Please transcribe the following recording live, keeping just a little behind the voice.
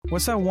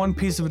What's that one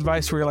piece of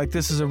advice where you're like,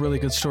 this is a really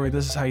good story,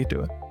 this is how you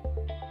do it?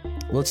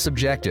 Well, it's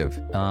subjective.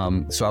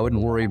 So I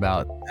wouldn't worry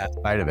about that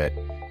side of it.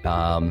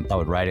 I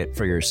would write it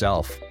for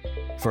yourself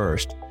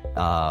first,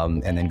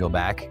 and then go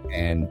back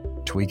and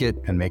tweak it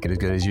and make it as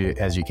good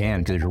as you can.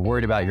 Because if you're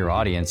worried about your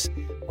audience,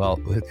 well,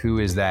 who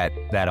is that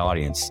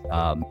audience?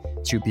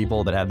 Two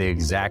people that have the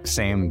exact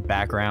same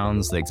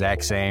backgrounds, the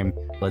exact same,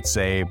 let's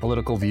say,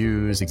 political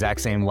views,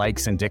 exact same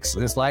likes and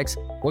dislikes.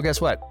 Well,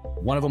 guess what?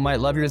 One of them might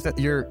love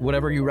your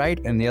whatever you write,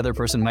 and the other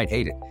person might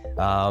hate it.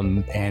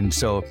 And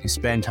so if you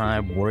spend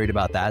time worried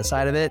about that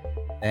side of it,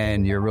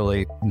 then you're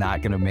really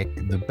not going to make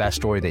the best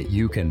story that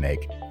you can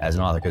make as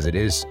an author, because it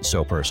is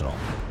so personal.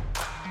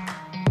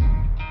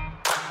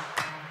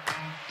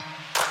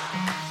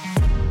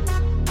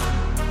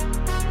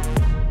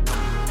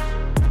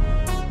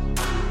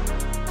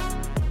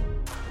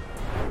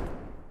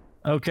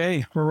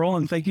 Okay, we're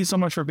rolling. Thank you so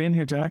much for being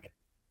here, Jack.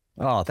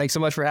 Oh, thanks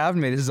so much for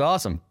having me. This is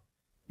awesome.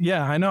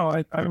 Yeah, I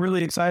know. I'm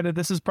really excited.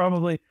 This is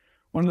probably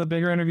one of the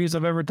bigger interviews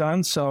I've ever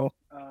done. So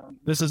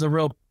this is a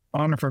real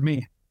honor for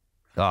me.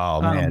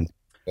 Oh, man.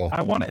 Cool.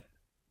 I want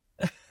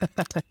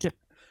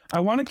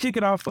to kick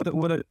it off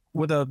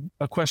with a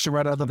question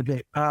right out of the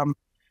gate.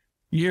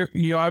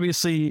 You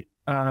obviously,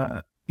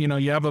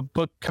 you have a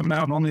book coming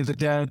out, Only the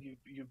Dead.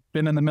 You've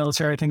been in the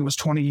military. I think it was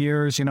 20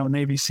 years,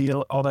 Navy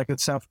SEAL, all that good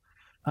stuff.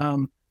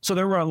 So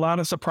there were a lot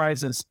of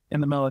surprises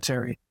in the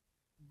military.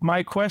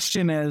 My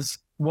question is,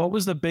 what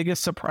was the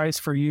biggest surprise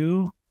for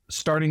you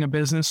starting a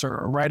business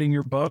or writing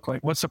your book?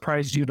 Like, what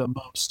surprised you the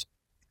most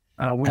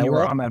when you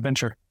were on that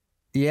venture?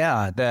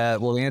 Yeah, the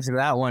answer to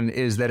that one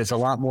is that it's a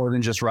lot more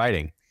than just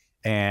writing.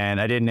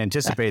 And I didn't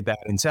anticipate that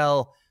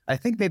until I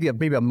think maybe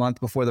a month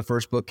before the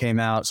first book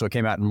came out. So it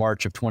came out in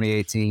March of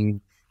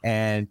 2018.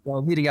 And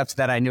leading up to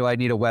that, I knew I'd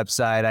need a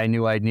website. I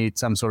knew I'd need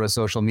some sort of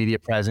social media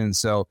presence.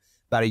 So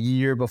about a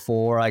year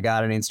before, I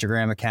got an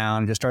Instagram account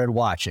and just started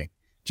watching,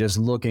 just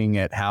looking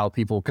at how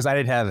people, because I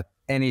didn't have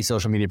any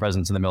social media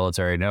presence in the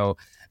military. No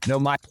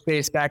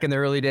MySpace back in the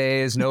early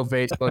days, no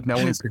Facebook, no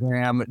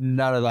Instagram,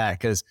 none of that.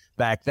 Because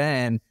back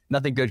then,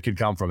 nothing good could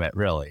come from it,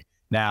 really.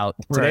 Now,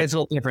 today it's a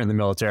little different in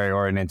the military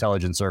or in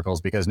intelligence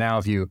circles, because now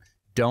if you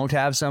don't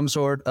have some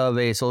sort of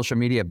a social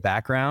media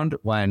background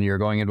when you're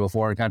going into a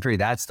foreign country,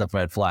 that's the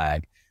red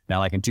flag. Now,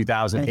 like in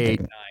 2008,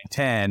 9,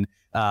 10,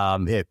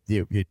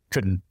 it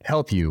couldn't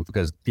help you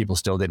because people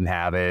still didn't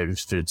have it. It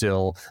was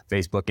still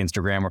Facebook,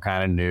 Instagram were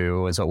kind of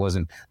new. And so it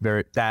wasn't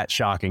that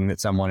shocking that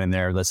someone in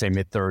their, let's say,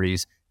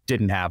 mid-30s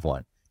didn't have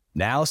one.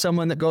 Now,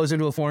 someone that goes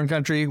into a foreign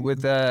country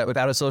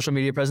without a social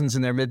media presence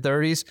in their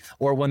mid-30s,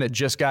 or one that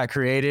just got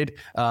created,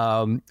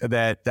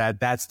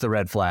 that's the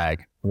red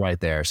flag right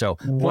there. So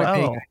point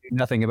being, I knew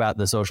nothing about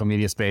the social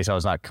media space. I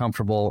was not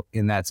comfortable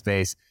in that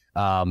space.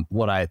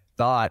 What I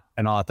thought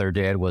an author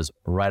did was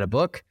write a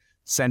book,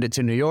 send it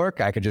to New York.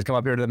 I could just come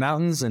up here to the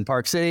mountains in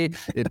Park City.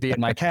 It'd be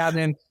in my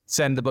cabin,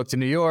 send the book to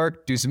New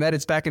York, do some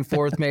edits back and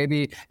forth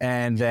maybe,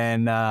 and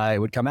then it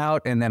would come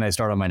out, and then I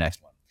start on my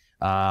next one.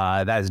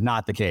 That is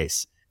not the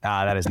case.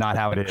 That is not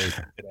how it is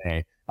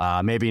today.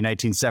 Maybe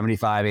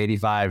 1975,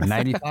 85,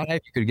 95, you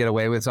could get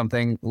away with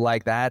something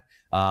like that.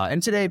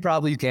 And today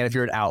probably you can if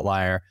you're an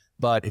outlier.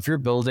 But if you're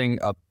building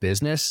a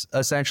business,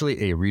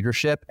 essentially a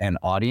readership and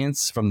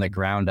audience from the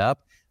ground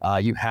up,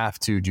 you have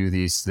to do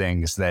these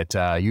things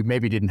that you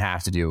maybe didn't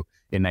have to do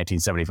in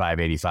 1975,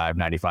 85,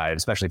 95,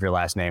 especially if your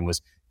last name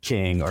was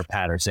King or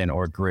Patterson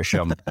or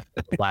Grisham.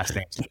 Last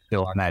names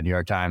still on that New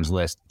York Times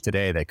list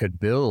today that could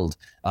build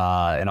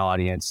an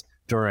audience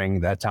during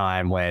that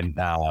time when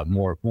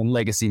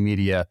legacy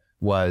media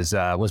was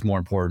more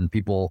important.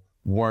 People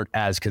weren't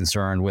as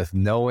concerned with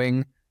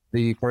knowing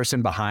the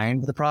person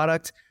behind the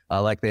product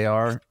like they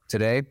are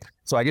today.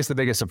 So I guess the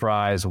biggest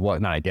surprise was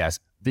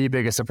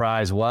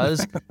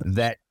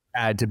that I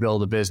had to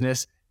build a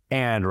business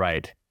and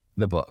write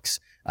the books.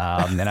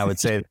 And I would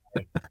say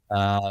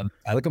I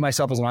look at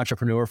myself as an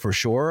entrepreneur for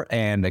sure,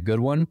 and a good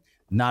one,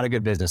 not a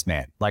good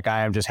businessman. Like,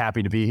 I am just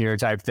happy to be here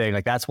type thing.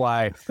 Like, that's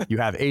why you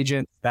have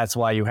agents. That's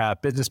why you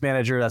have business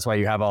manager. That's why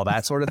you have all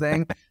that sort of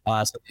thing.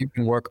 So you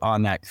can work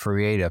on that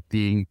creative,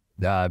 being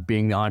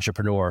the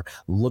entrepreneur,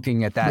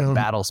 looking at that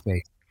battle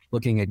space,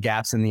 looking at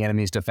gaps in the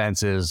enemy's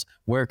defenses.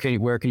 Where can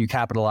you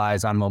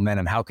capitalize on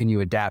momentum? How can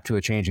you adapt to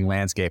a changing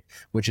landscape?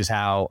 Which is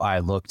how I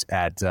looked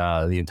at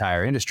the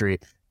entire industry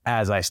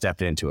as I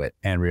stepped into it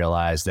and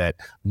realized that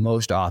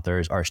most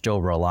authors are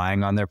still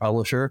relying on their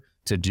publisher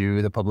to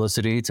do the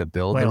publicity, to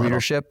build the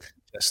readership,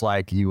 just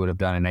like you would have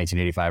done in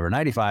 1985 or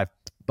 95.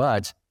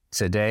 But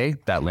today,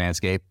 that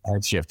landscape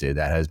has shifted,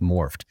 that has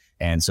morphed.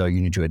 And so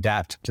you need to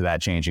adapt to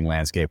that changing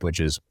landscape,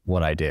 which is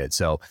what I did.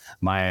 So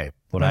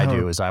what I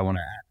do is I want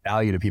to add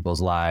value to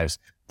people's lives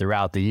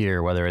throughout the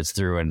year, whether it's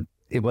an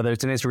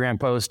Instagram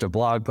post, a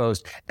blog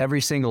post. Every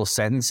single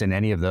sentence in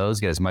any of those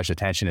get as much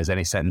attention as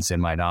any sentence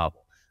in my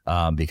novel.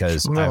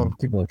 Because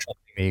people are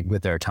trusting me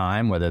with their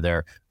time, whether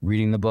they're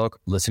reading the book,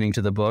 listening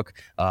to the book,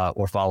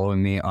 or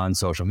following me on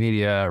social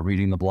media,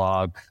 reading the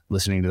blog,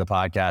 listening to the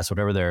podcast,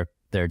 whatever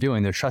they're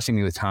doing, they're trusting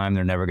me with time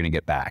they're never going to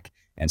get back.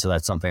 And so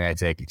that's something I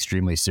take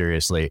extremely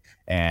seriously.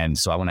 And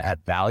so I want to add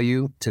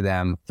value to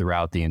them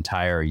throughout the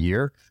entire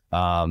year.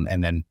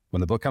 And then when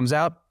the book comes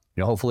out,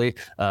 hopefully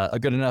a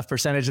good enough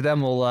percentage of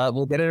them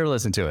will get it or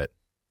listen to it.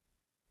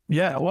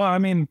 Yeah. Well, I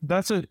mean,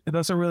 that's a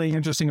really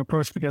interesting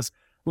approach because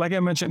like I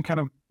mentioned kind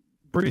of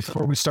brief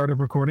before we started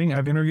recording,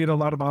 I've interviewed a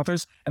lot of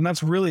authors and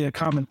that's really a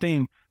common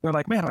theme. They're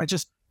like, man, I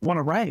just want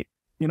to write.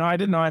 I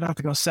didn't know I'd have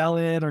to go sell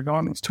it or go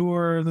on these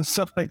tours and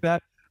stuff like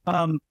that.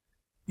 What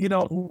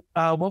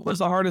was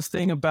the hardest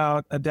thing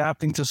about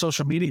adapting to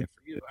social media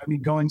for you? I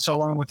mean, going so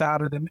long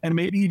without it and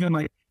maybe even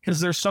like, because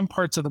there's some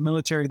parts of the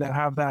military that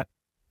have that,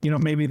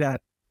 maybe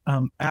that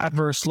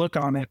adverse look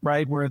on it,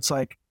 right? Where it's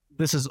like,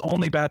 this is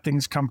only bad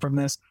things come from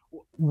this.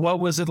 What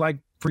was it like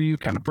for you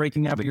kind of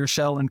breaking out of your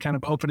shell and kind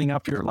of opening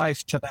up your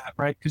life to that,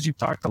 right? Because you've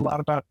talked a lot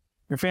about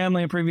your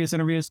family in previous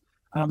interviews.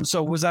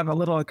 So was that a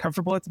little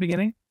uncomfortable at the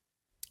beginning?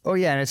 Oh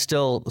yeah. And it's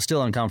still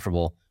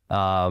uncomfortable.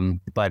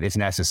 But it's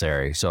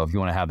necessary. So if you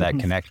want to have that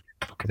connection,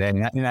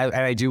 and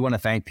I do want to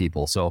thank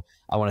people. So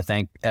I want to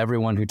thank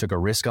everyone who took a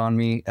risk on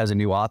me as a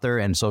new author,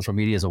 and social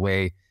media is a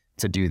way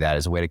to do that,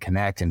 as a way to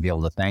connect and be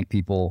able to thank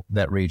people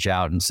that reach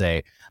out and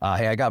say,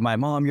 hey, I got my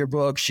mom your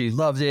book. She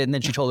loved it. And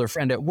then she told her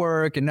friend at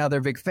work and now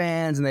they're big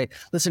fans and they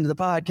listen to the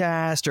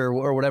podcast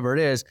or whatever it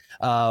is.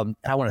 I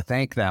want to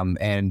thank them.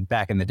 And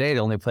back in the day,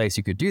 the only place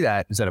you could do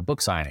that is at a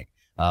book signing.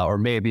 Or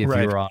maybe if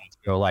you were on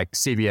like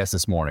CBS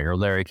This Morning or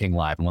Larry King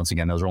Live. And once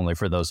again, those are only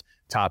for those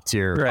top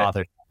tier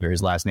authors,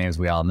 whose last names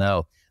we all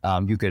know.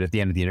 You could, at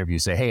the end of the interview,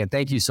 say, hey, and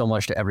thank you so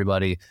much to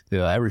everybody, to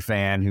every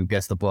fan who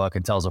gets the book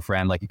and tells a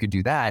friend. Like, you could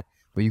do that,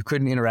 but you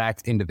couldn't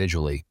interact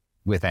individually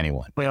with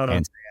anyone. And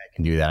I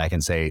can do that. I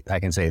can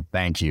say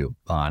thank you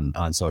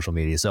on social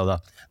media. So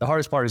the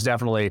hardest part is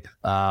definitely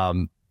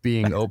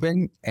being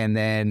open. And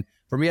then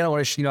for me, I don't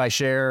want to, I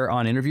share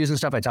on interviews and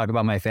stuff. I talk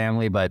about my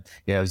family, but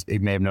you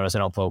may have noticed I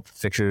don't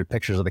post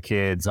pictures of the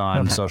kids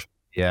on social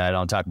media. I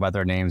don't talk about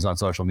their names on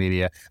social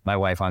media. My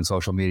wife on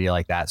social media,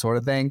 like that sort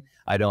of thing.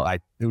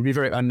 It would be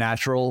very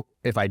unnatural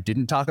if I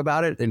didn't talk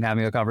about it in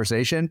having a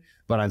conversation.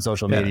 But on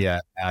social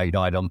media, I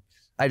don't.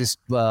 I just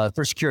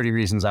for security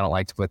reasons, I don't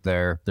like to put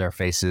their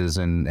faces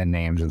and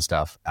names and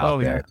stuff out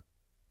there. Yeah.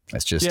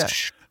 That's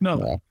just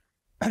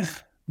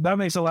that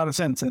makes a lot of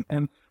sense.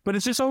 But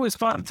it's just always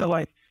fun to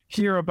like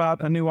hear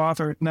about a new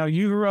author. Now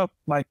you grew up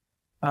like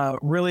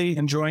really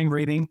enjoying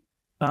reading,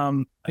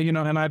 and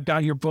I've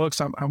got your books.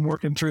 I'm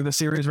working through the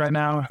series right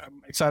now.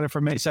 I'm excited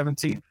for May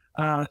 17th.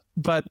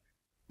 But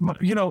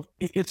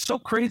it's so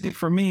crazy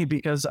for me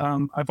because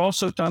I've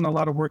also done a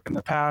lot of work in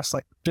the past,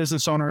 like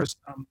business owners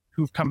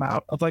who've come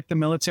out of like the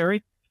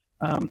military.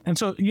 And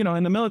so,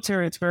 in the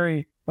military, it's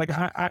very like,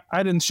 I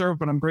didn't serve,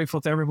 but I'm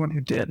grateful to everyone who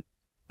did.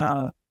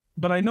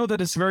 But I know that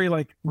it's very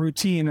like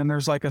routine and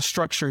there's like a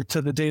structure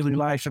to the daily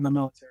life in the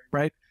military,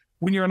 right?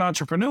 When you're an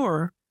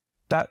entrepreneur,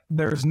 that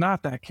there's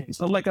not that case.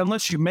 So like,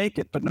 unless you make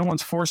it, but no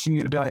one's forcing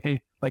you to be like,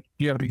 hey, like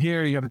you have to be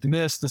here, you have to do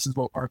this. This is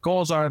what our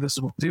goals are. This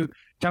is what we do.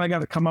 Kind of got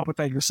to come up with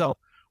that yourself.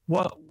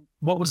 What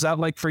was that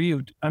like for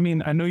you? I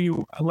mean, I know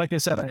you, like I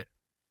said,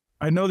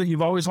 I know that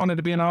you've always wanted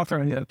to be an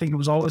author. I think it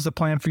was always the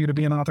plan for you to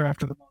be an author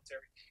after the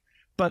military.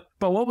 But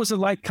what was it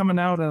like coming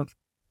out of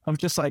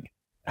just like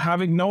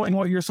knowing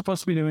what you're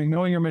supposed to be doing,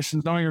 knowing your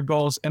missions, knowing your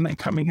goals, and then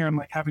coming here and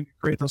like having to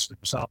create those for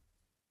yourself?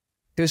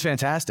 It was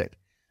fantastic.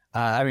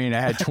 I mean,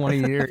 I had 20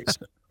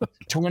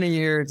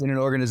 years in an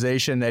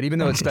organization that, even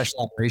though it's special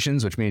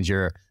operations, which means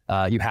you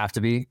have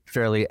to be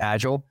fairly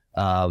agile,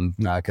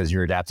 because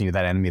you're adapting to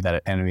that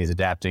enemy is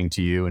adapting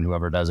to you, and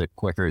whoever does it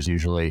quicker is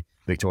usually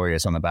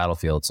victorious on the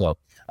battlefield. So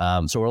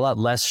we're a lot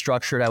less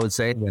structured, I would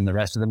say, than the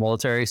rest of the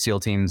military, SEAL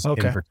teams in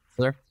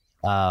particular.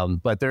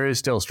 But there is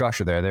still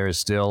structure there. There is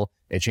still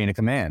a chain of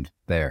command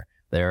there.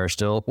 There are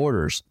still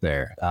orders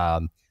there.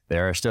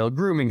 There are still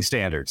grooming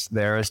standards.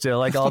 There are still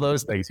like all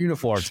those things,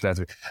 uniforms.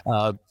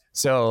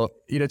 So,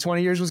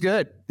 20 years was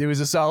good. It was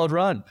a solid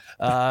run.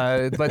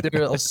 But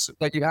there was,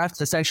 like, you have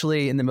to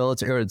essentially in the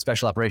military or in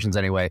special operations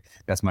anyway,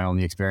 that's my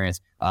only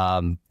experience, you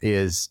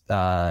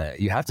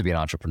have to be an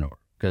entrepreneur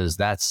because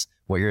that's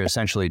what you're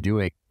essentially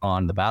doing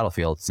on the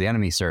battlefield. The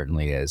enemy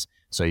certainly is.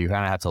 So you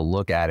kind of have to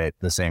look at it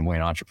the same way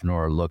an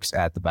entrepreneur looks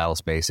at the battle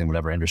space in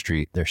whatever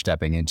industry they're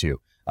stepping into,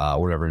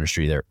 whatever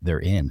industry they're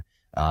in,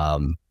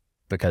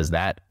 because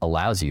that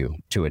allows you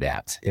to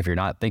adapt. If you're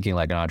not thinking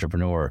like an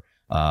entrepreneur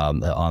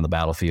on the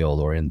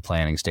battlefield or in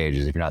planning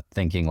stages, if you're not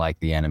thinking like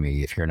the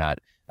enemy, if you're not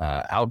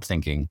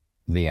outthinking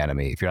the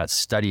enemy, if you're not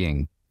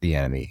studying the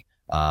enemy,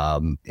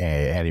 and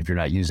if you're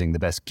not using the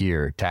best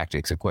gear,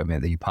 tactics,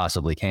 equipment that you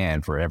possibly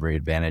can for every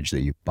advantage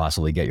that you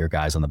possibly get your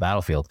guys on the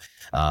battlefield,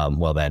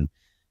 well then,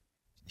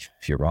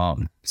 you're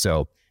wrong.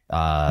 So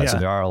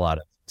there are a lot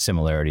of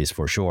similarities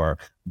for sure,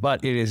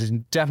 but it is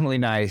definitely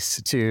nice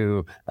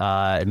to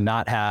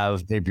not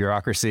have a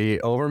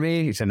bureaucracy over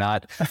me, to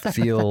not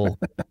feel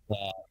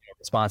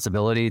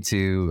responsibility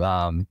to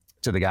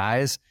the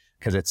guys,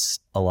 because it's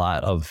a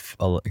lot of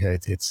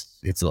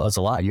it's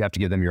a lot. You have to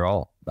give them your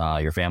all.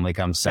 Your family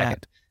comes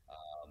second.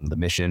 The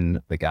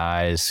mission, the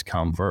guys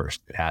come first.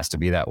 It has to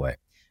be that way.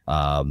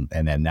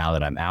 And then now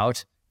that I'm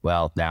out,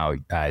 Well, now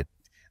I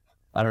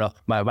don't know.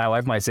 My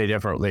wife might say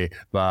differently,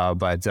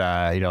 but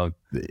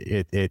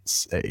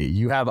it's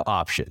you have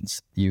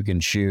options. You can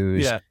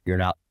choose. Yeah. You're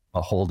not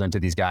beholden to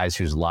these guys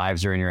whose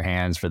lives are in your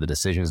hands for the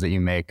decisions that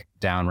you make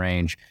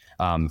downrange.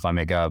 If I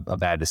make a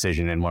bad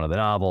decision in one of the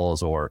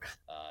novels or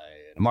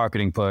a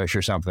marketing push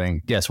or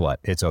something, guess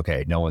what? It's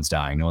okay. No one's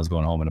dying. No one's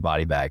going home in a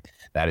body bag.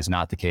 That is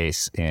not the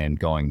case in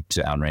going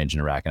to downrange in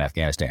Iraq and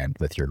Afghanistan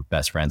with your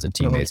best friends and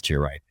teammates to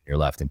your right, your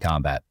left in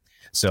combat.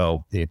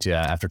 So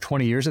after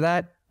 20 years of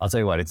that, I'll tell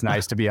you what, it's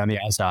nice to be on the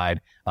outside,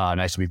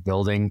 nice to be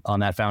building on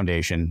that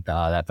foundation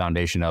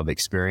of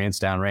experience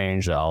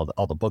downrange,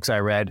 all the books I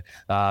read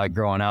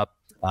growing up,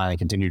 I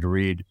continue to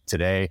read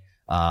today.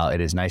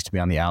 It is nice to be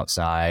on the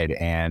outside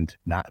and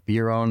not be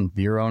your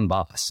own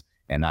boss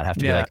and not have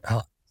to be like,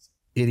 oh,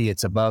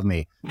 idiots above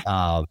me.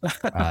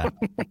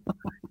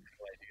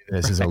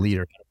 This is a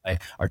leader. I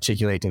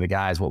articulate to the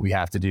guys what we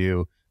have to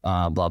do,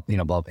 blah.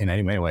 And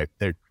anyway,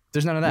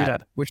 there's none of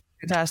that, which is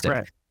fantastic.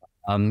 Right.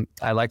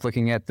 I like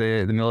looking at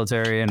the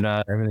military and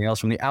everything else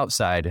from the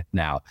outside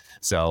now.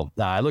 So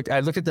I looked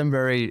at them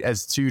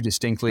as two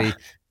distinctly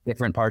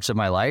different parts of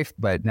my life,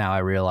 but now I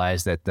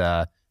realize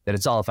that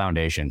it's all a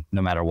foundation,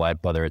 no matter what,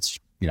 whether it's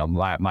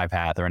my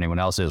path or anyone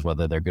else's,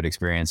 whether they're good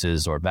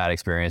experiences or bad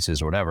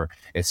experiences or whatever,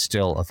 it's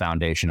still a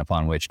foundation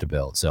upon which to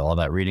build. So all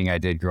that reading I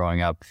did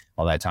growing up,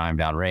 all that time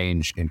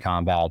downrange in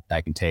combat,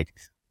 I can take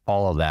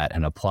all of that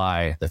and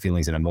apply the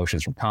feelings and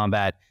emotions from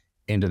combat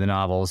into the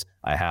novels.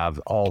 I have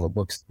all the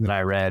books that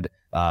I read,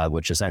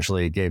 which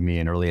essentially gave me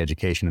an early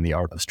education in the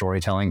art of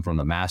storytelling from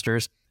the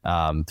masters,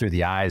 through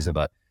the eyes of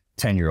a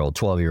 10-year-old,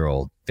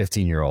 12-year-old,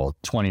 15-year-old,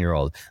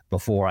 20-year-old,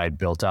 before I'd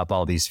built up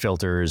all these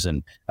filters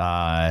and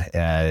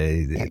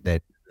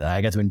that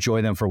I got to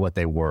enjoy them for what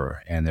they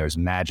were. And there's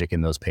magic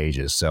in those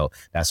pages. So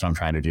that's what I'm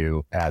trying to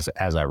do as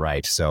I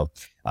write. So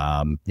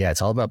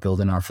it's all about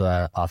building off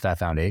that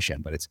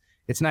foundation, but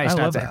it's nice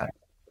not to have a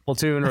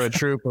platoon or a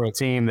troop or a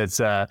team that's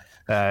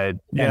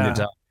ended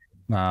up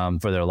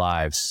for their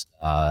lives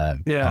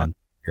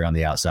here on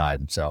the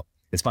outside. So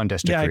it's fun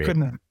just to create.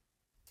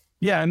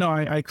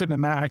 I couldn't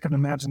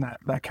imagine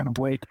that kind of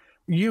weight.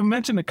 You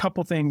mentioned a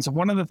couple things.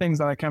 One of the things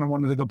that I kind of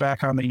wanted to go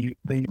back on that you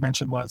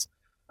mentioned was,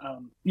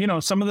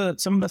 some of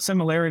the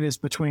similarities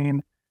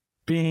between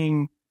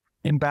being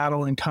in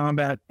battle and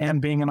combat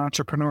and being an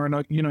entrepreneur.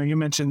 And, you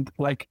mentioned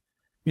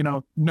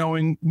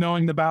knowing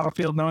the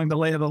battlefield, knowing the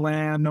lay of the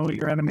land, knowing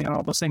your enemy and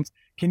all those things.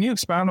 Can you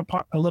expound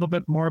upon a little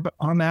bit more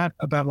on that,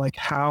 about like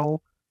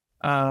how,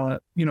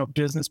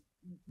 business,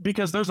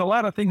 because there's a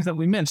lot of things that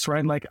we missed,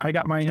 right? Like I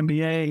got my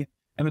MBA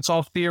and it's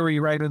all theory,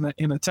 right,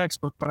 in the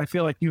textbook, but I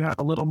feel like you have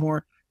a little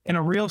more in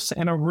a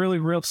really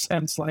real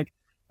sense, like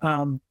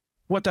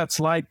what that's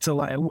like to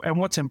and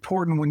what's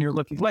important when you're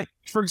looking, like,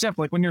 for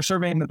example, like when you're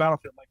surveying the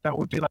battlefield, like that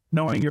would be like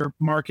knowing your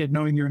market,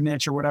 knowing your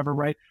niche or whatever,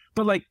 right?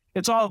 But like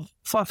it's all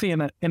fluffy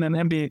in an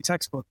MBA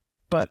textbook.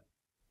 But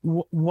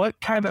what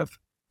kind of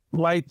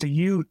light do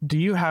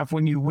you have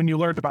when you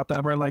learned about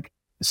that, right? Like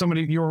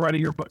you were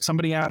writing your book,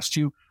 somebody asked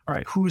you, all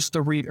right, who's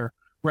the reader,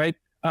 right?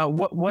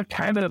 What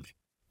kind of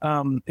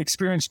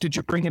experience did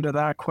you bring into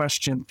that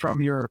question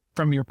from your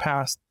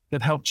past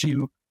that helped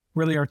you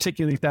really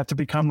articulate that to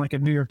become like a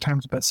New York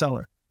Times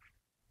bestseller?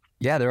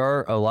 Yeah, there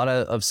are a lot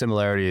of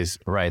similarities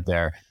right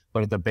there,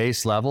 but at the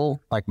base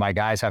level, like my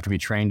guys have to be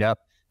trained up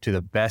to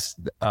the best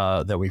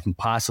that we can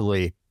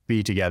possibly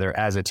be together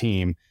as a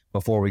team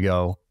before we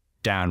go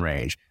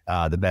downrange.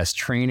 The best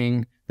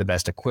training, the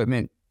best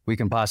equipment we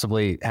can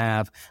possibly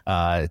have.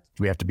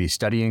 We have to be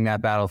studying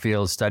that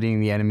battlefield, studying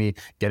the enemy,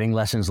 getting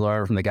lessons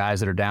learned from the guys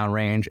that are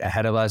downrange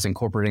ahead of us,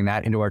 incorporating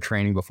that into our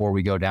training before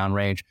we go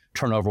downrange,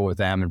 turn over with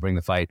them and bring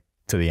the fight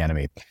to the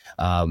enemy.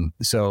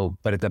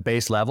 But at the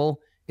base level,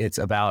 it's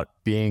about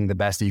being the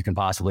best that you can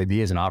possibly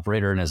be as an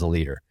operator and as a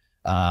leader.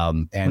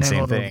 And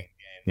same thing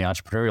in the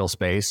entrepreneurial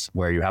space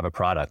where you have a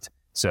product.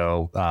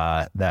 So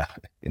that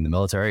in the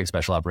military,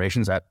 special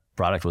operations, that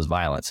product was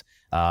violence.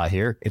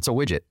 Here, it's a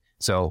widget.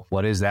 So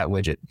what is that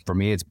widget? For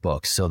me, it's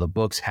books. So the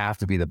books have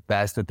to be the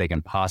best that they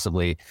can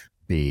possibly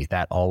be.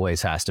 That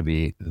always has to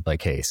be the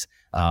case.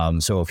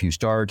 So if you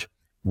start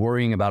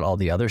worrying about all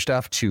the other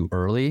stuff too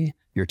early,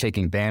 you're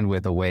taking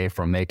bandwidth away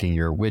from making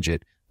your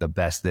widget the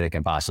best that it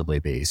can possibly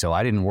be. So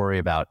I didn't worry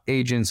about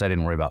agents. I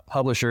didn't worry about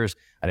publishers.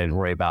 I didn't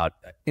worry about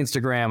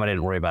Instagram. I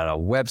didn't worry about a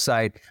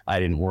website. I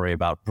didn't worry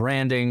about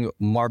branding,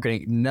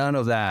 marketing. None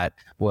of that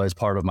was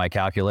part of my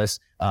calculus,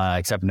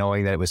 except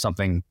knowing that it was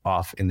something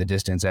off in the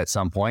distance at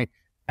some point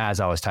as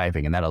I was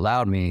typing. And that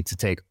allowed me to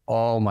take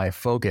all my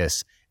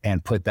focus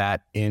and put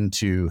that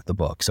into the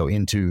book. So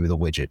into the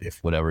widget,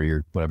 if whatever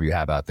you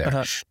have out there.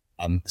 Uh-huh.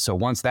 So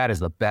once that is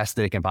the best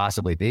that it can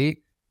possibly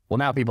be, well,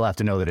 now people have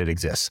to know that it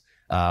exists.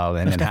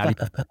 And then how do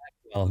you,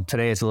 well,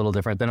 today it's a little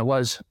different than it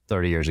was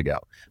 30 years ago.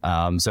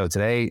 So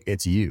today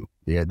it's you,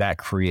 that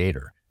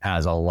creator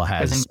has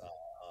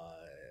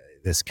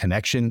this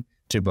connection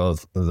to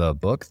both the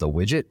book, the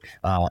widget,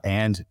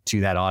 and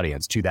to that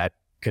audience, to that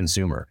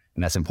consumer.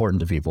 And that's important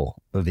to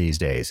people these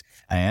days.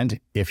 And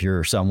if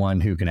you're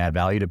someone who can add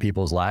value to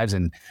people's lives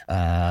and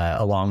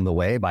along the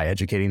way by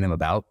educating them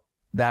about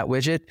that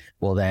widget,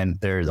 well, then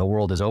the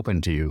world is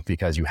open to you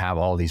because you have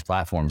all these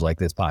platforms like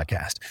this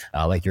podcast,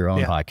 like your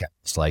own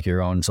podcast, like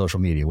your own social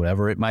media,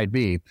 whatever it might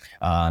be,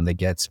 that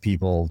gets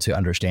people to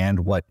understand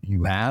what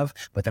you have.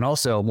 But then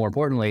also, more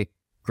importantly,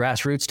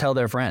 grassroots tell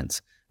their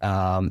friends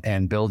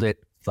and build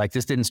it. Like,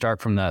 this didn't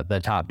start from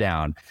the top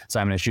down.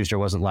 Simon & Schuster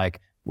wasn't like,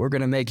 we're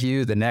going to make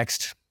you the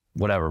next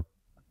whatever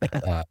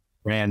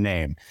brand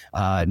name.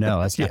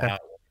 No, that's not how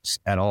it works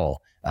at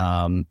all.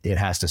 It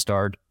has to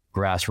start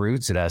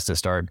grassroots. It has to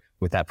start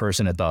with that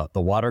person at the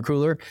water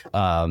cooler.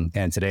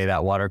 And today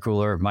that water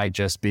cooler might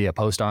just be a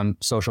post on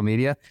social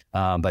media,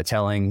 but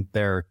telling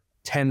their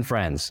 10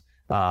 friends.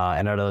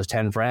 And out of those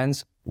 10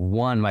 friends,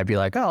 one might be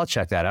like, oh, I'll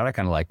check that out. I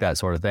kind of like that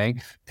sort of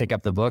thing. Pick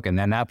up the book. And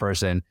then that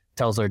person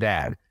tells their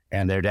dad.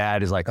 And their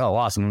dad is like, oh,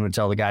 awesome. I'm going to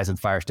tell the guys at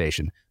the fire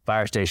station.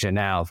 Fire station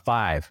now,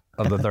 5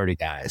 of the 30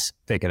 guys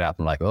pick it up.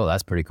 I'm like, oh,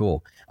 that's pretty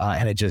cool.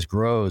 And it just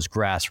grows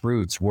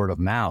grassroots, word of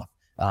mouth.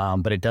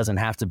 But it doesn't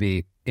have to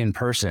be in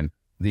person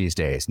these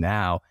days.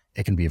 Now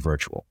it can be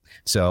virtual.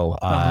 So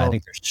I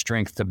think there's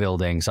strength to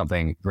building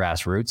something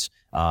grassroots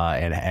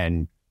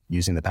and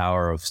using the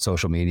power of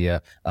social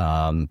media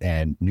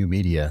and new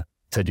media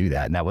to do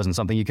that. And that wasn't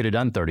something you could have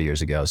done 30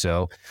 years ago.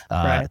 So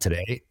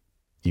today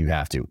you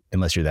have to,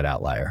 unless you're that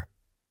outlier.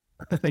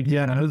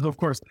 Yeah, of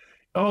course.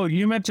 Oh,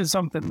 you mentioned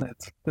something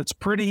that's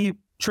pretty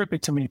trippy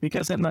to me,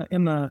 because in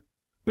the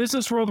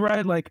business world,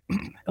 right? Like,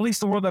 at least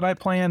the world that I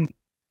play in,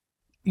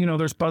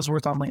 there's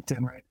buzzwords on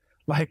LinkedIn, right?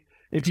 Like,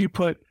 if you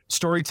put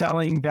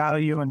storytelling,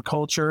 value, and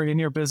culture in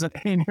your business,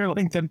 in your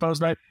LinkedIn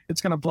post, right, it's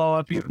going to blow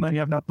up, even though you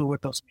have no clue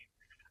what those mean.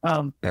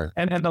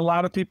 And a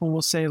lot of people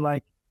will say,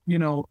 like,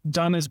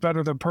 done is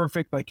better than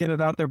perfect, like, get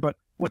it out there. But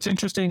what's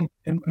interesting,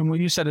 and what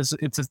you said is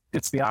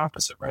it's the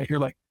opposite, right? You're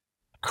like,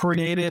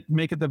 create it,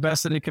 make it the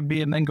best that it can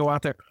be, and then go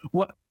out there.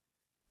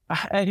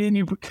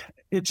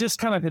 It's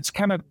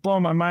kind of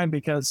blowing my mind,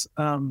 because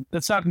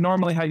that's not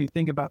normally how you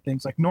think about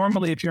things. Like,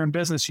 normally, if you're in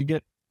business, you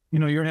get,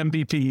 your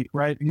MVP,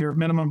 right? Your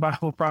minimum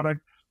viable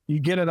product.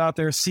 You get it out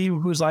there, see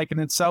who's liking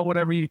it, sell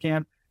whatever you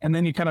can, and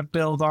then you kind of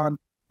build on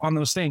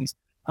those things.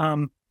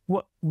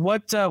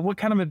 What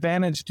kind of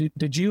advantage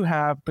did you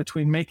have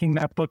between making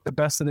that book the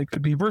best that it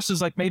could be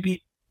versus, like,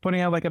 maybe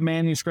putting out like a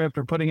manuscript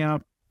or putting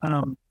out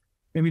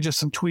maybe just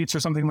some tweets or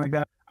something like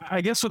that?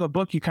 I guess with a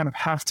book, you kind of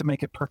have to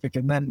make it perfect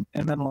and then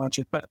launch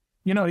it. But,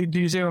 do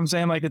you see what I'm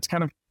saying? Like, it's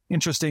kind of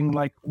interesting,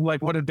 like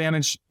what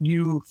advantage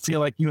you feel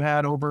like you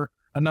had over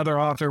another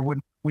author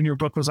when your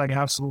book was like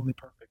absolutely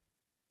perfect.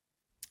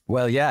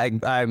 Well, yeah,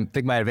 I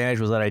think my advantage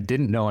was that I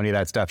didn't know any of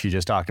that stuff you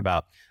just talked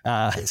about.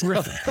 You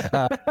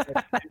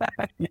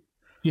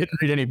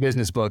didn't read any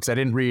business books. I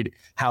didn't read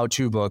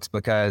how-to books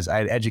because I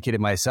had educated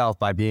myself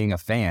by being a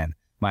fan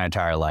my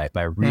entire life,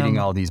 by reading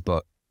all these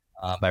books.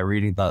 By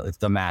reading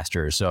the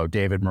masters. So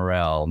David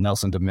Morrell,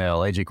 Nelson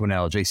DeMille, A.J.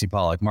 Quinnell, J.C.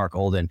 Pollock, Mark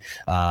Olden,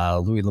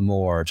 Louis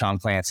L'Amour, Tom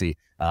Clancy,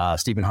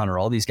 Stephen Hunter,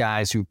 all these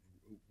guys who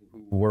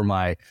were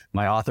my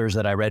authors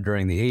that I read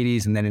during the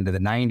 80s and then into the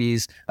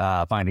 90s,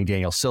 finding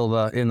Daniel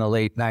Silva in the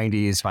late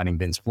 90s, finding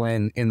Vince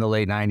Flynn in the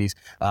late 90s.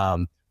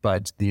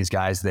 But these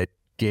guys that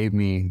gave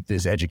me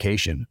this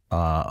education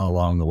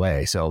along the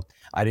way. So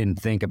I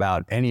didn't think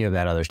about any of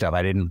that other stuff.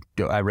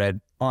 I read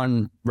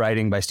On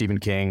Writing by Stephen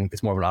King.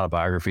 It's more of an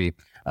autobiography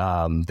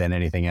than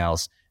anything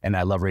else. And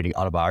I love reading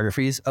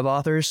autobiographies of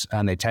authors,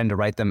 and they tend to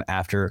write them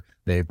after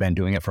they've been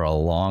doing it for a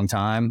long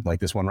time. Like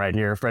this one right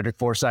here, Frederick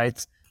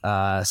Forsyth.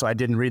 So I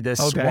didn't read this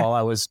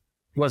while it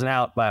wasn't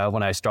out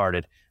when I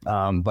started.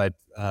 But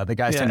the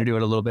guys tend to do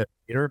it a little bit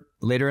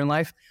later in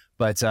life.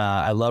 But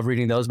I love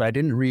reading those, but I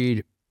didn't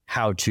read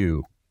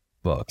how-to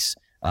books.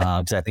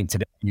 Because I think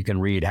today you can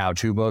read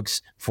how-to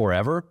books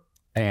forever.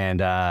 And,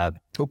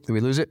 did we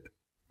lose it?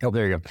 Oh,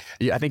 there you go.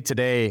 Yeah, I think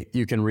today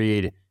you can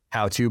read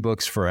how-to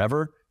books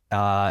forever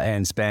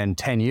and spend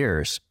 10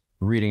 years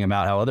reading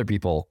about how other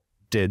people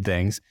did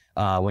things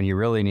when you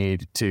really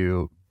need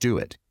to do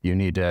it. You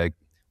need to,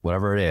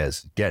 whatever it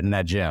is, get in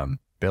that gym,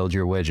 build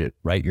your widget,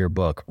 write your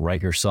book,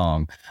 write your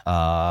song,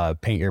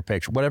 paint your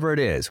picture, whatever it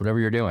is, whatever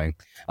you're doing,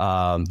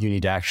 you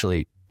need to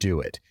actually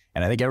do it.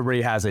 And I think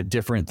everybody has a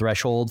different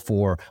threshold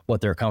for what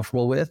they're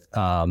comfortable with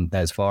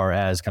as far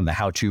as kind of the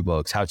how-to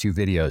books, how-to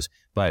videos.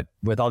 But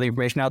with all the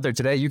information out there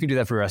today, you can do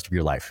that for the rest of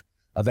your life.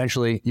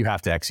 Eventually, you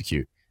have to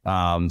execute.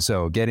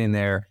 So get in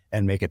there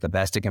and make it the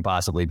best it can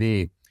possibly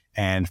be.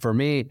 And for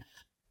me,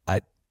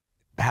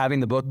 having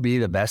the book be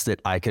the best that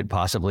I could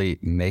possibly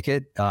make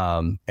it.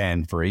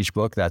 And for each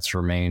book, that's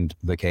remained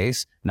the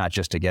case, not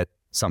just to get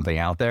something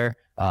out there,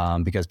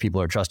 because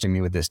people are trusting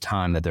me with this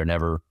time that they're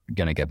never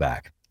going to get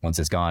back. Once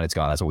it's gone, it's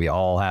gone. That's what we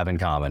all have in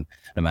common.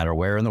 No matter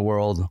where in the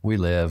world we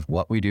live,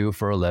 what we do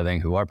for a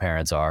living, who our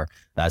parents are,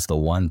 that's the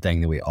one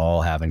thing that we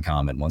all have in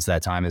common. Once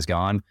that time is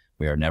gone,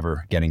 we are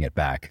never getting it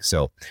back.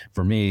 So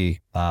for me,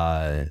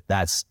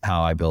 that's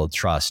how I build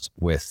trust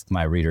with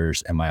my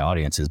readers and my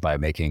audiences, by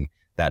making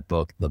that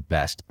book the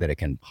best that it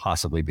can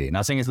possibly be.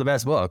 Not saying it's the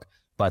best book,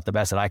 but the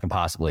best that I can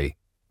possibly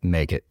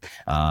make it.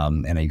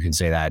 And you can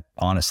say that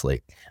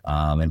honestly.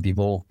 And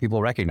people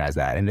recognize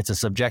that. And it's a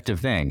subjective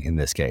thing in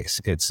this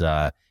case. It's,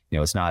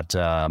 it's not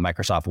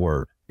Microsoft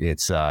Word.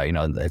 It's,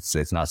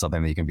 it's not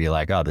something that you can be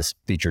like, oh, this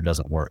feature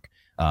doesn't work.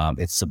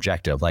 It's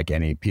subjective, like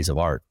any piece of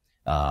art.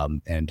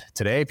 And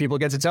today people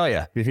get to tell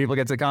you, people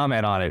get to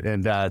comment on it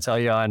and tell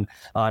you on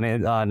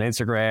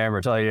Instagram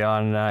or tell you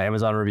on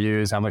Amazon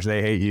reviews how much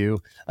they hate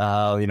you.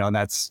 And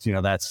that's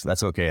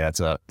okay.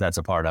 That's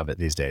a part of it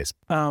these days.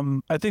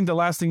 I think the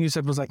last thing you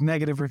said was like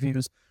negative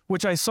reviews,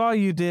 which I saw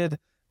you did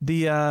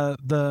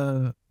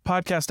the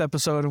podcast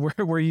episode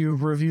where you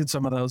reviewed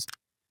some of those.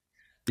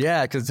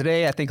 Yeah, because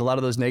today I think a lot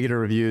of those negative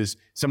reviews,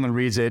 someone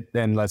reads it,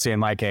 and let's say in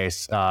my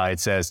case, it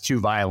says too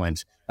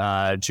violent,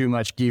 too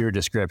much gear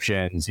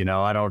descriptions.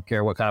 I don't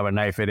care what kind of a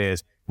knife it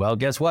is. Well,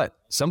 guess what?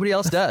 Somebody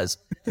else does,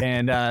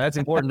 and that's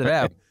important to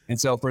them. And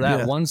so for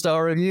that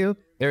 1-star review,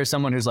 there's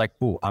someone who's like,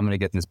 "Ooh, I'm going to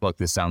get this book.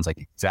 This sounds like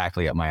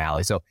exactly up my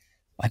alley." So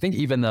I think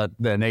even the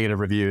negative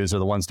reviews or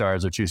the 1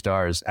 stars or 2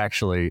 stars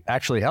actually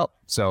help.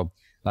 So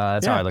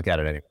that's how I look at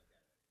it anyway.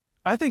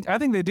 I think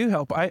they do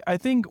help. I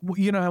think,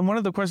 and one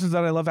of the questions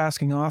that I love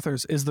asking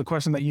authors is the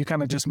question that you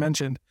kind of just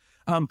mentioned.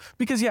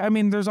 Because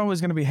there's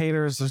always going to be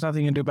haters. There's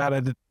nothing you can do about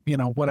it.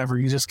 Whatever.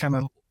 You just kind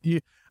of,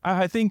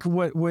 I think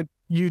what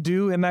you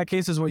do in that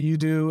case is what you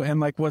do. And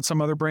like what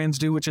some other brands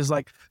do, which is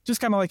like, just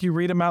kind of like you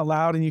read them out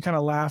loud and you kind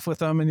of laugh with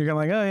them and you're kind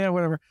of like, oh yeah,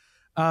 whatever.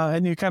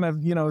 And you kind of,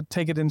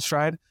 take it in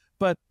stride.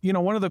 But,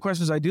 one of the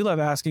questions I do love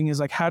asking is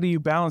like, how do you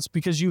balance,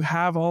 because you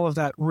have all of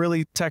that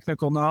really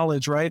technical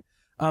knowledge, right?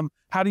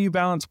 How do you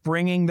balance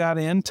bringing that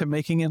in to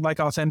making it like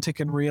authentic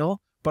and real,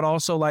 but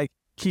also like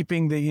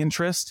keeping the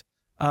interest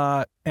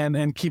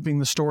and keeping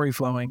the story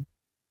flowing?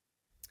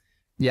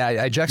 Yeah,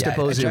 I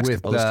juxtapose it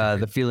with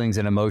the feelings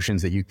and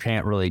emotions that you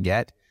can't really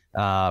get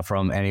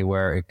from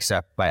anywhere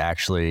except by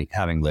actually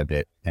having lived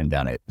it and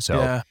done it.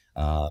 So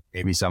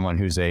maybe someone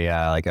who's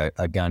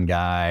a gun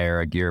guy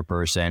or a gear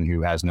person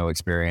who has no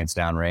experience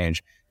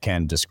downrange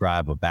can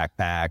describe a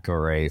backpack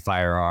or a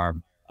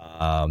firearm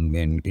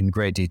in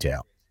great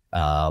detail.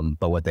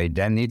 But what they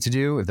then need to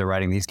do if they're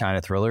writing these kind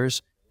of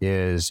thrillers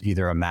is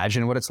either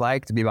imagine what it's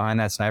like to be behind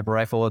that sniper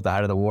rifle at the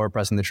height of the war,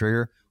 pressing the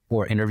trigger,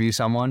 or interview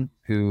someone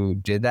who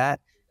did that.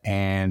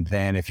 And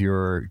then if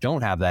you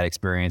don't have that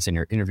experience and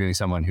you're interviewing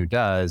someone who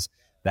does,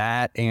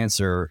 that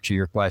answer to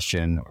your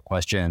question or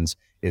questions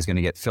is going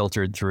to get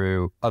filtered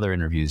through other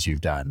interviews you've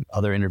done,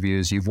 other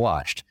interviews you've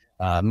watched,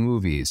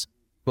 movies,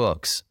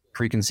 books,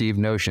 preconceived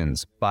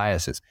notions,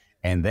 biases.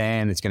 And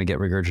then it's going to get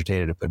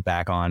regurgitated and put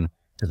back on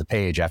to the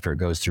page after it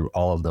goes through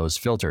all of those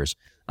filters.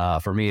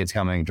 For me, it's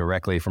coming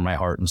directly from my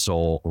heart and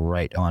soul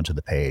right onto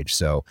the page.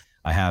 So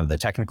I have the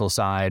technical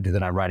side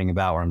that I'm writing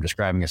about where I'm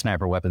describing a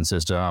sniper weapon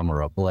system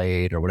or a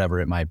blade or whatever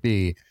it might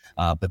be,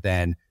 but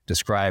then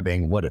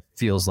describing what it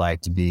feels like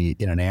to be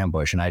in an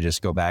ambush. And I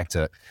just go back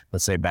to,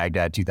 let's say,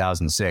 Baghdad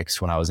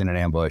 2006 when I was in an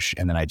ambush,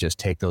 and then I just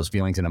take those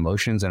feelings and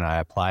emotions and I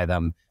apply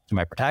them to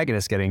my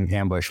protagonist getting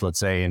ambushed, let's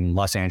say, in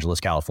Los Angeles,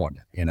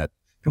 California, in a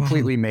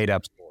completely made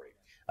up story.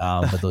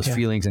 But those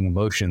feelings and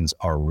emotions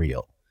are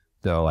real.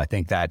 So I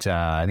think that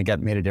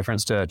made a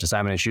difference to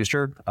Simon &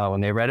 Schuster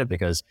when they read it,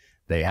 because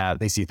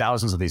they see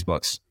thousands of these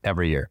books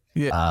every year.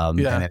 And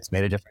it's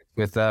made a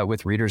difference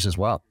with readers as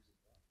well.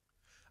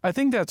 I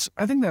think that's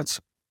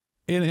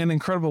an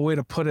incredible way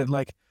to put it,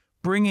 like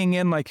bringing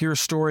in like your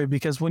story,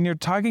 because when you're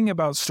talking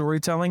about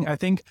storytelling, I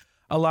think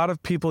a lot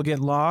of people get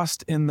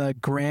lost in the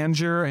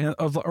grandeur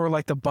or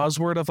like the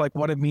buzzword of like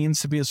what it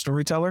means to be a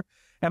storyteller.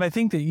 And I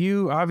think that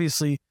you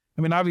obviously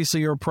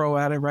you're a pro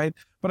at it, right?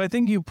 But I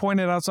think you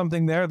pointed out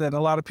something there that a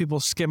lot of people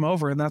skim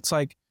over, and that's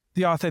like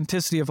the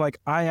authenticity of like,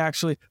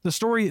 the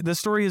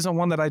story isn't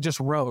one that I just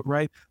wrote,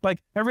 right?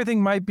 Like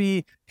everything might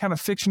be kind of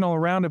fictional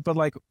around it, but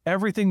like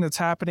everything that's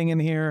happening in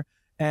here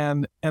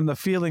and the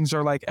feelings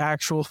are like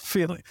actual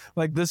feeling,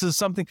 like this is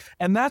something,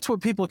 and that's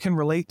what people can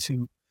relate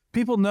to.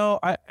 People know,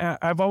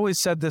 I've always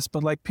said this,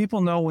 but like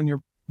people know when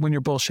you're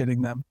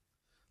bullshitting them.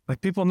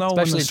 Like people know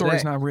especially when the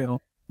story's not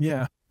real.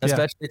 Yeah.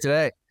 Especially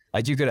today.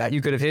 Like you could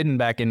have hidden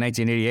back in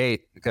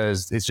 1988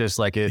 because it's just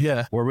like,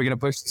 where are we going to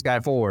push this guy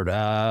forward?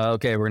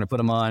 Okay, we're going to put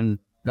him on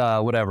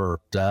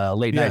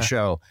late night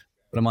show,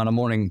 put him on a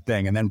morning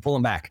thing, and then pull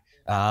him back.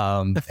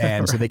 And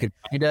so you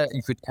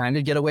could kind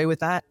of get away with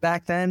that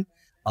back then.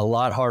 A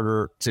lot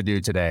harder to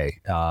do today.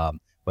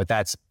 But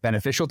that's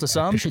beneficial to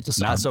some,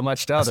 not so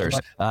much to others.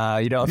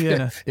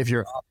 If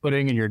you're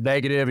off-putting and you're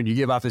negative and you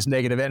give off this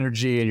negative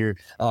energy and you're,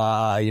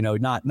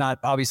 not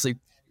obviously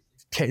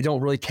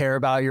don't really care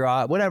about your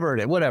whatever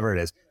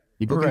it is.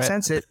 People can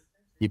sense it.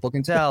 People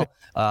can tell.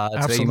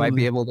 So you might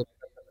be able to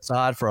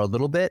facade for a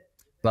little bit,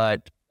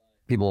 but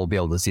people will be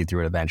able to see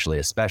through it eventually,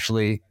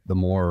 especially the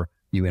more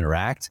you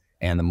interact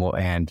and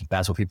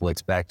that's what people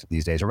expect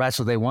these days, or that's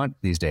what they want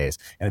these days.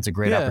 And it's a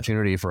great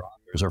opportunity for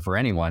authors or for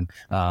anyone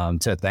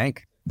to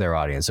thank their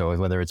audience. So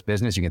whether it's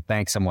business, you can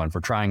thank someone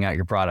for trying out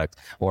your product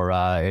or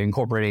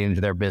incorporating it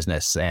into their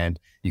business, and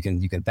you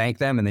can thank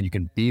them, and then you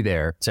can be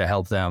there to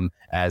help them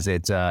as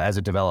it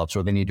develops,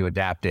 or they need to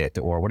adapt it,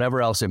 or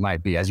whatever else it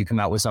might be. As you come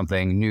out with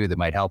something new that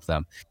might help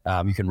them,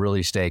 you can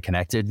really stay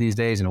connected these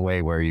days in a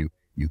way where you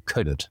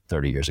couldn't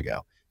 30 years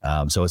ago.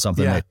 So it's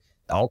something that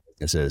all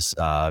businesses,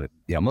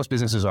 most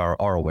businesses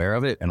are aware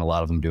of it, and a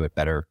lot of them do it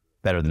better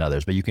than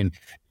others. But you can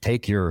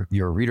take your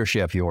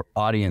readership, your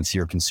audience,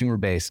 your consumer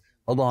base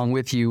along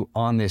with you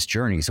on this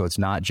journey. So it's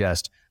not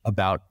just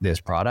about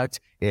this product.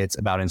 It's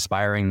about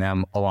inspiring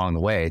them along the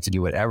way to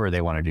do whatever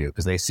they want to do,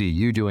 because they see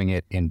you doing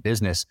it in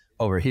business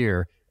over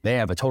here. They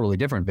have a totally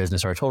different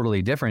business or a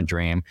totally different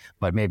dream,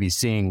 but maybe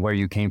seeing where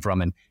you came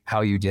from and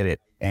how you did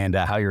it, and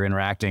how you're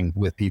interacting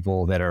with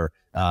people that are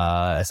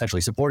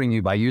essentially supporting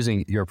you by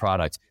using your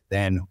product,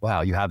 then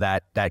wow, you have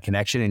that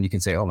connection, and you can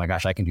say, oh my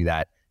gosh, I can do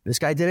that. This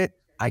guy did it.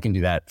 I can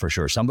do that for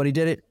sure. Somebody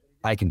did it.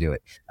 I can do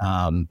it.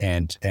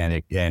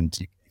 And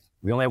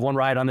we only have one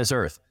ride on this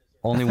earth,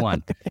 only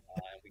one.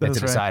 We get to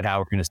decide how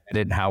we're going to spend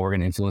it and how we're going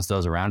to influence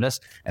those around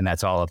us. And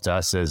that's all up to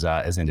us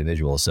as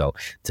individuals. So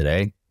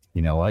today,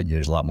 you know what,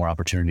 there's a lot more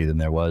opportunity than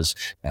there was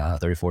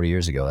 30, 40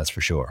 years ago. That's for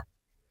sure.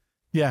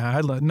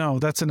 Yeah. No,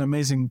 that's an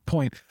amazing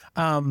point.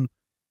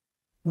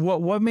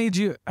 What made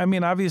you, I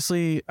mean,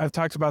 obviously I've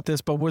talked about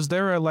this, but was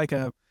there like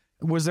a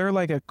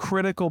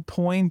critical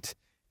point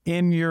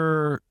in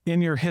your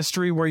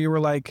history where you were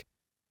like,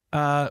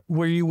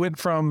 where you went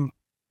from,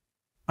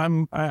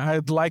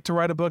 I'd like to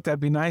write a book, that'd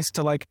be nice,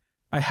 to like,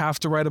 I have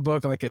to write a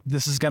book, like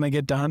this is going to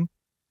get done?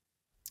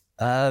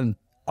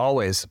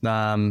 Always.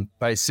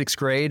 By sixth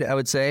grade, I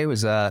would say,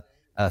 was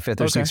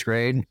fifth or sixth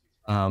grade.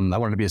 I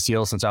wanted to be a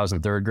SEAL since I was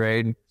in third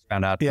grade.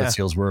 Found out what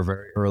SEALs were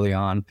very early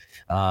on,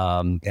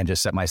 and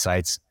just set my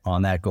sights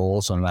on that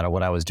goal. So no matter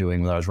what I was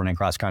doing, whether I was running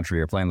cross country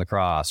or playing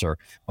lacrosse or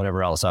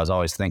whatever else, I was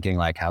always thinking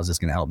like, how's this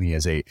going to help me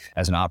as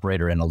an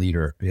operator and a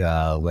leader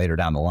later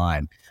down the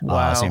line?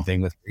 Wow. Same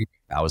thing with reading.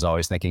 I was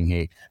always thinking,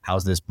 hey,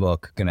 how's this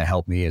book going to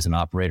help me as an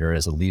operator,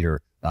 as a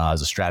leader,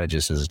 as a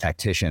strategist, as a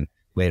tactician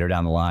later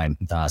down the line?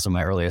 Some of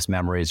my earliest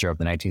memories are of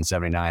the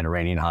 1979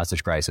 Iranian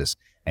hostage crisis,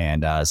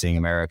 and seeing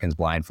Americans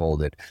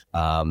blindfolded,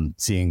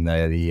 seeing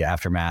the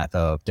aftermath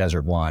of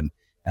Desert One,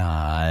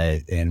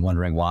 and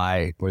wondering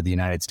why we're the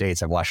United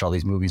States. I've watched all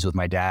these movies with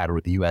my dad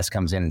where the U.S.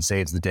 comes in and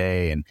saves the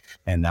day, and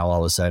now all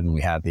of a sudden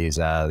we have these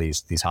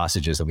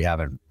hostages that we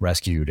haven't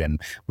rescued,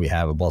 and we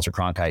have a Walter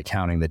Cronkite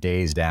counting the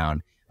days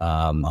down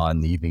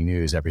on the evening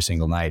news every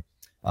single night.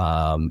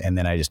 And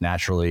then I just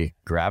naturally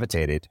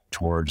gravitated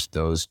towards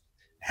those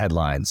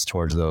headlines,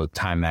 towards the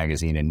Time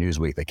magazine and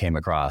Newsweek that came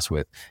across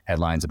with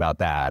headlines about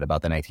that,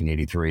 about the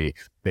 1983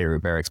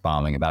 Beirut barracks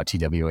bombing, about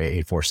TWA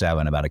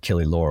 847, about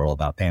Achille Laurel,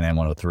 about Pan Am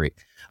 103.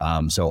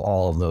 So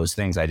all of those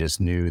things, I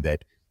just knew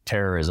that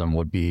terrorism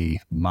would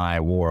be my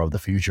war of the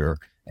future.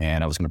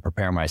 And I was going to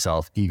prepare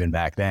myself even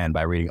back then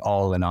by reading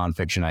all the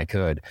nonfiction I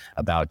could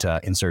about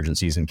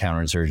insurgencies and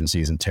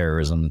counterinsurgencies and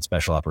terrorism and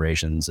special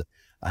operations.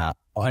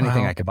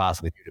 Anything I could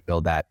possibly do to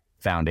build that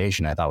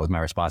foundation, I thought was my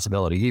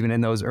responsibility, even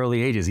in those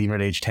early ages, even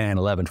at age 10,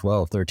 11,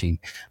 12, 13.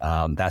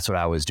 That's what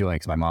I was doing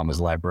because my mom was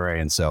a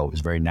librarian. So it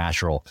was very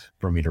natural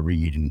for me to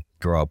read and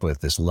grow up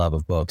with this love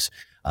of books.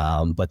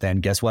 But then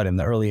guess what? In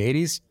the early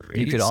 80s,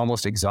 you could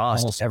almost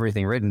exhaust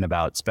everything written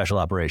about special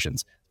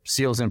operations,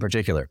 SEALs in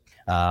particular.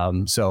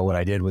 So what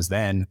I did was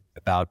then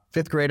about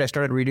fifth grade, I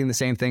started reading the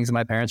same things that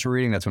my parents were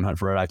reading. That's when Hunt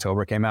for Red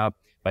October came out.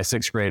 By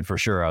sixth grade, for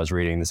sure, I was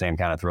reading the same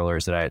kind of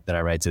thrillers that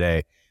I write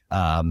today.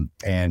 And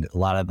a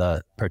lot of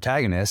the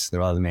protagonists, a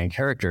lot of the main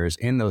characters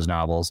in those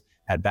novels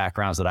had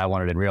backgrounds that I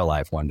wanted in real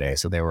life one day.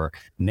 So they were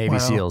Navy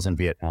SEALs in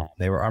Vietnam.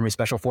 They were Army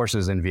Special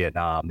Forces in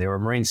Vietnam. They were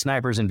Marine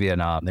snipers in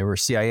Vietnam. They were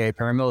CIA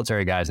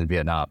paramilitary guys in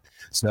Vietnam.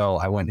 So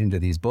I went into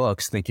these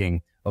books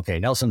thinking, okay,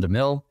 Nelson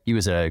DeMille, he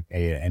was an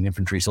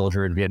infantry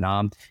soldier in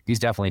Vietnam. He's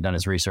definitely done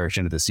his research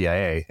into the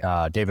CIA.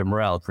 David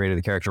Morrell created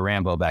the character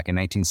Rambo back in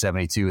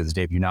 1972 with his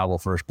debut novel,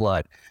 First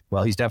Blood.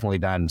 Well, he's definitely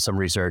done some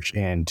research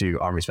into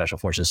Army Special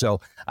Forces. So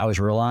I was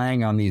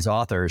relying on these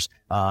authors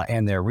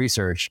and their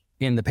research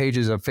in the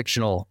pages of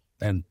fictional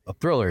and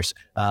thrillers.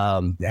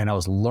 And I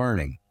was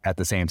learning at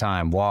the same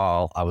time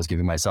while I was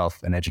giving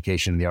myself an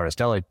education in the art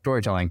of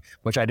storytelling,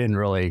 which I didn't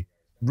really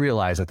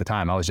realize at the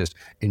time. I was just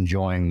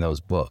enjoying those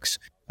books.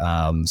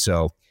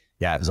 So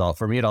yeah,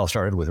 it all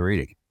started with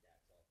reading.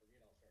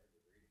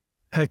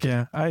 Heck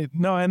yeah.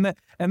 And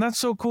that's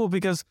so cool,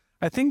 because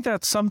I think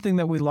that's something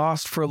that we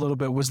lost for a little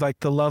bit, was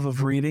like the love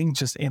of reading,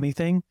 just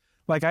anything.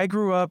 Like I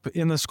grew up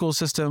in the school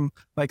system,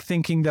 like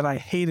thinking that I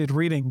hated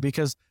reading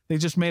because they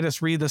just made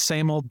us read the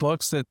same old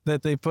books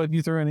that they put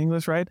you through in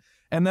English. Right.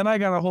 And then I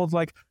got a hold,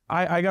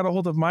 I got a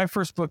hold of my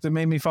first book that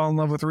made me fall in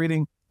love with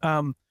reading,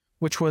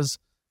 which was,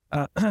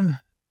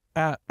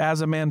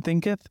 As a Man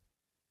Thinketh.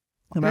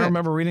 And I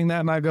remember reading that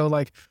and I go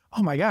like,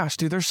 oh my gosh,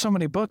 dude, there's so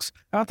many books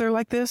out there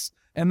like this.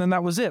 And then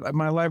that was it.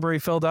 My library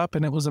filled up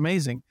and it was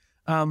amazing.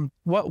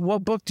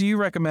 What book do you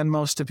recommend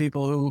most to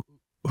people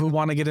who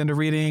want to get into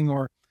reading,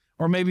 or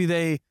maybe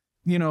they,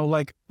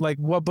 like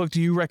what book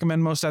do you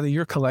recommend most out of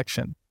your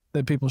collection?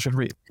 that people should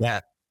read?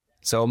 Yeah.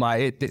 So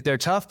they're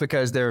tough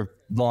because they're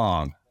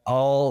long.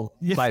 All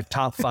my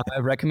top 5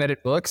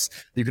 recommended books.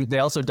 They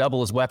also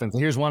double as weapons.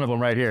 Here's one of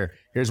them right here.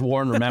 Here's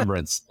War and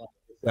Remembrance.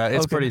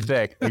 It's pretty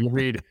thick. You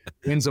read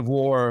Winds of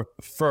War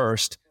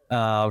first.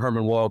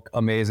 Herman Wouk,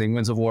 amazing.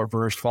 Winds of War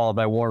first, followed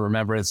by War and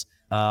Remembrance,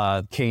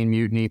 Caine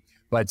Mutiny.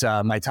 But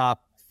my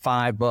top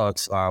 5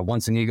 books are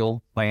Once an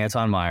Eagle by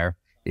Anton Meyer.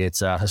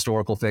 It's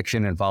historical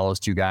fiction and follows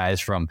 2 guys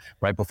from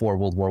right before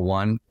World War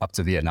I up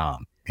to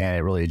Vietnam. And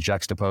it really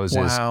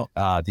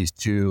juxtaposes these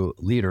 2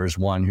 leaders,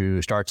 one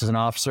who starts as an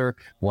officer,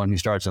 one who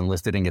starts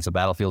enlisted and gets a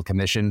battlefield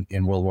commission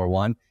in World War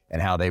I,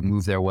 and how they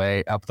move their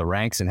way up the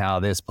ranks, and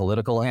how this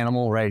political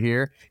animal right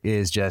here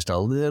is just a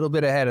little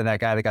bit ahead of that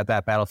guy that got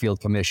that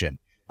battlefield commission.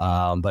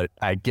 But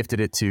I gifted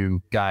it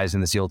to guys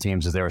in the SEAL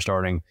teams as they were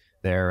starting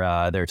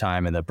their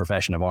time in the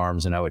profession of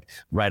arms, and I would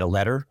write a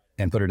letter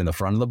and put it in the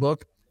front of the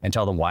book and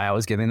tell them why I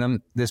was giving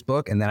them this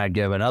book, and then I'd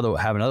have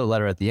another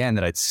letter at the end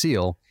that I'd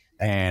seal.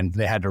 And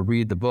they had to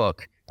read the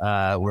book.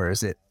 Where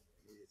is it?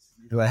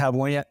 Do I have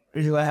one yet?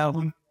 Do I have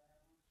one?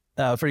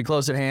 Pretty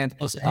close at hand.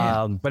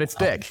 But it's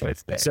thick.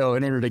 So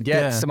in order to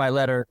get to my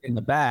letter in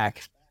the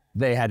back,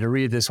 they had to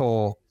read this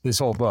whole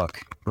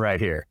book right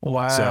here.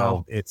 Wow.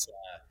 So it's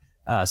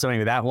so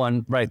anyway, that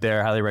one right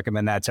there, highly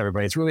recommend that to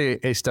everybody. It's really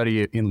a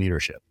study in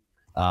leadership.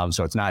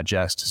 So it's not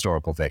just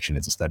historical fiction.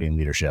 It's a study in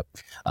leadership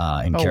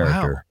and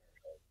character. Wow.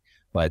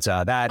 But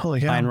that,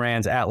 Ayn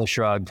Rand's Atlas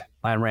Shrugged,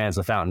 Ayn Rand's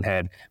The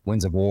Fountainhead,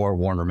 Winds of War,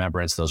 War and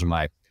Remembrance, those are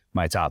my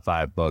top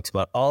 5 books.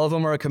 But all of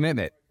them are a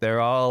commitment. They're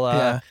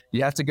all,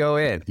 you have to go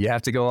in. You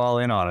have to go all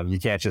in on them. You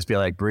can't just be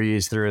like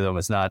breeze through them.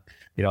 It's not,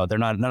 they're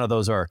not, none of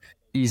those are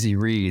easy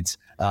reads.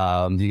 You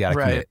got to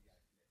commit.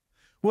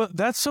 Well,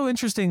 that's so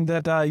interesting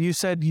that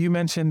you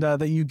mentioned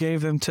that you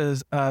gave them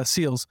to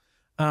SEALs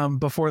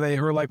before they,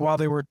 or like while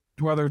they were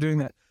doing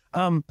that.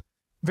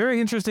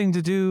 Very interesting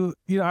to do.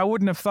 I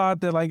wouldn't have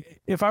thought that,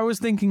 like, if I was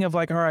thinking of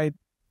like, all right,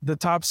 the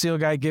top SEAL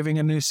guy giving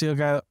a new SEAL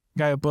guy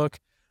a book,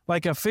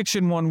 like a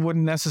fiction one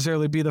wouldn't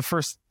necessarily be the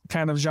first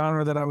kind of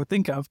genre that I would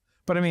think of.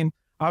 But I mean,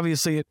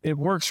 obviously it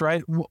works,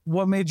 right?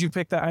 What made you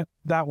pick that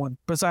one?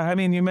 Besides, I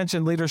mean, you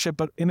mentioned leadership,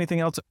 but anything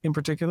else in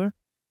particular?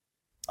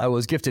 I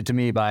was gifted to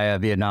me by a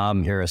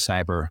Vietnam era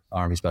sniper,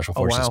 Army Special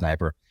Forces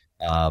sniper.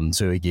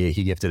 So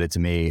he gifted it to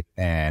me,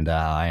 and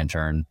I in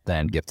turn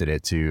then gifted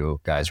it to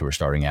guys who were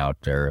starting out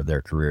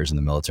their careers in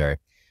the military.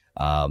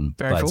 But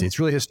cool. It's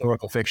really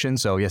historical fiction.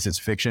 So yes, it's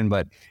fiction,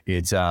 but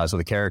it's so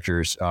the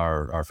characters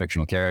are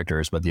fictional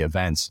characters, but the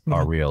events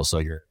are real. So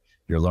you're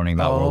learning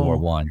about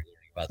World War I,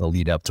 about the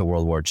lead up to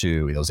World War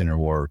II, those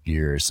interwar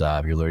years.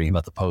 You're learning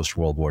about the post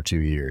World War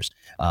II years.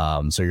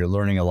 So you're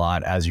learning a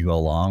lot as you go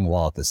along,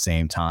 while at the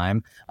same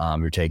time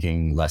you're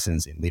taking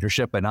lessons in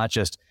leadership, but not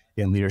just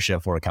in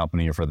leadership for a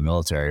company or for the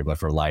military, but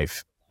for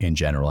life in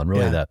general. And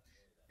really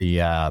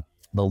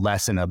the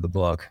lesson of the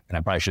book, and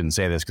I probably shouldn't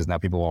say this because now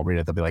people won't read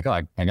it. They'll be like, oh,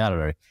 I got it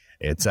already.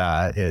 It's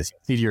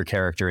see to your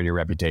character, and your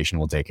reputation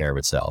will take care of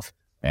itself.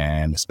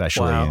 And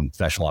especially in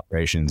special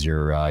operations,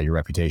 your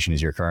reputation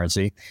is your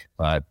currency.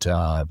 But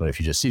if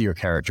you just see to your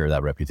character,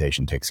 that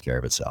reputation takes care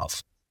of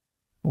itself.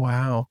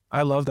 Wow.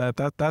 I love that.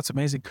 That's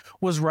amazing.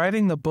 Was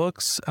writing the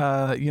books,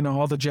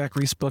 all the Jack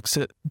Reese books,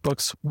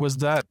 was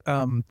that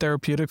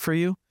therapeutic for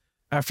you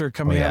after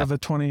coming out of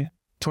it 20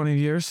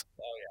 years?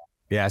 Oh,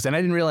 yeah. Yes. And I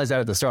didn't realize that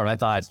at the start. I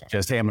thought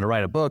just, hey, I'm going to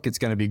write a book. It's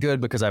going to be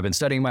good because I've been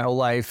studying my whole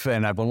life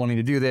and I've been wanting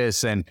to do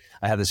this and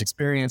I have this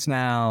experience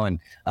now. And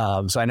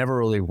so I never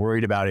really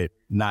worried about it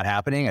not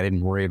happening. I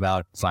didn't worry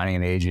about finding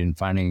an agent,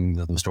 finding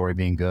the story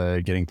being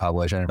good, getting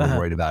published. I never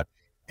worried about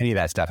any of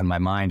that stuff. In my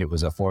mind, it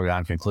was a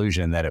foregone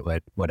conclusion that it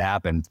would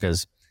happen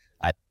because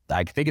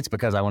I think it's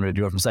because I wanted to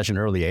do it from such an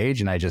early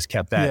age. And I just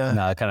kept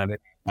that kind of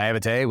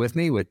naivete with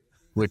me, which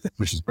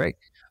is great.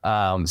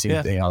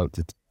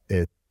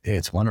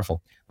 It's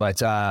wonderful.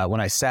 But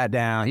when I sat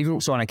down,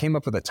 when I came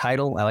up with a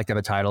title, I like to have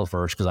a title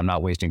first because I'm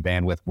not wasting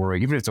bandwidth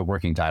worrying. Even if it's a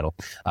working title,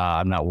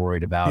 I'm not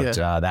worried about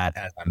that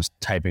as I'm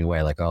typing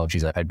away like, oh,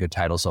 geez, I've had good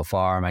titles so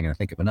far. Am I going to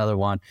think of another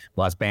one?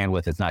 Well, that's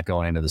bandwidth. It's not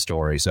going into the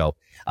story. So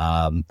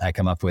I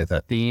come up with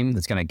a theme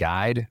that's going to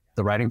guide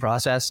the writing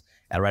process.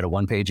 I write a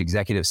 1-page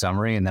executive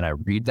summary, and then I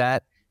read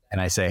that and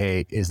I say,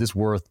 hey, is this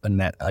worth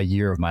a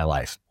year of my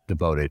life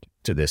devoted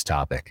to this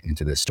topic and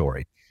to this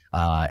story?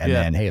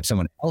 Then, hey, if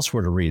someone else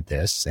were to read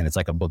this, and it's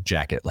like a book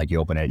jacket, like you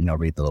open it,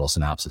 read the little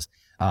synopsis.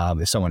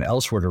 If someone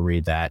else were to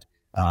read that,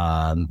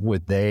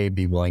 would they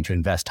be willing to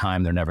invest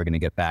time they're never going to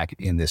get back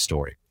in this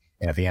story?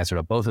 And if the answer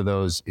to both of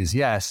those is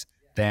yes,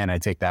 then I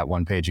take that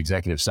 1-page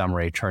executive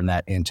summary, turn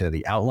that into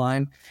the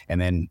outline.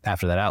 And then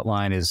after that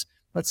outline is,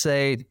 let's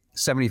say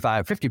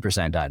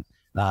 50% done.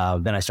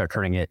 Then I start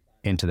turning it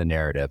into the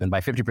narrative. And by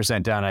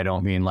 50% done, I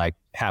don't mean like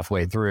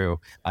halfway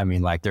through. I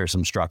mean, like there's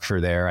some structure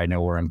there. I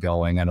know where I'm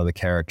going. I know the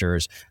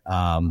characters.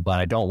 But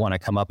I don't want to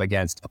come up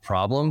against a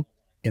problem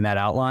in that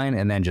outline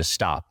and then just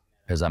stop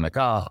because I'm like,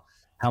 oh,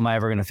 how am I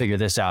ever going to figure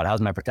this out? How's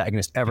my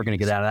protagonist ever going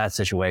to get out of that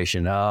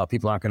situation? Oh,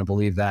 people aren't going to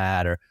believe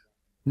that. Or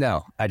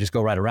no, I just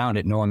go right around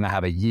it knowing I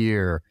have a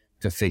year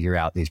to figure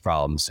out these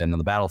problems. And on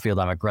the battlefield,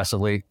 I'm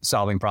aggressively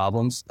solving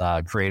problems,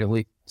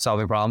 creatively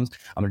solving problems.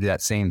 I'm going to do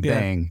that same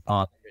thing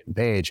on the written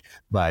page,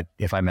 but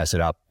if I mess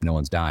it up, no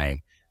one's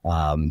dying.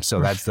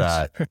 So that's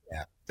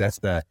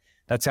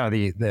that's kind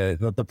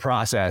of the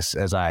process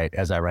as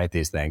I write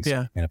these things.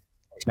 Yeah. And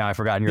now I've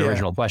forgotten your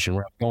original question.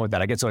 Where I'm going with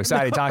that. I get so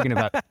excited talking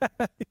about.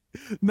 I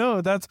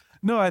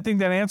think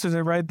that answers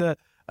it, right?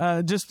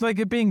 Just like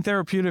it being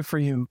therapeutic for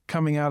you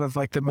coming out of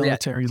like the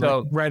military,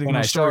 so writing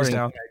those stories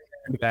down.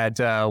 That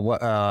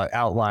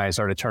outline,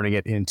 started turning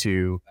it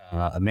into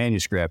a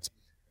manuscript.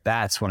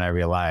 That's when I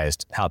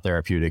realized how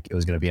therapeutic it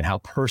was going to be and how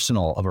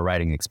personal of a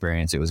writing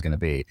experience it was going to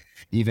be.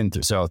 Even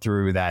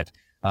through that,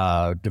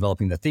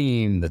 developing the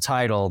theme, the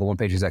title, the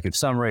one-page executive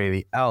summary,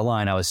 the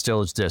outline, I was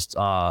still just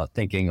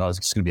thinking, oh,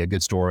 it's going to be a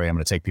good story. I'm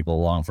going to take people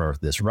along for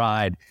this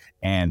ride.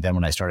 And then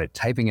when I started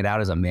typing it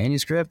out as a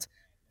manuscript,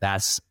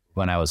 that's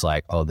when I was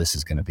like, oh, this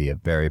is going to be a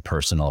very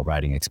personal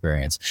writing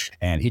experience.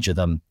 And each of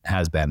them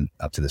has been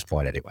up to this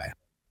point anyway.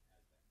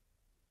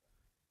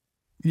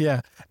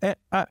 Yeah. And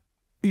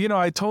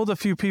I told a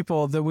few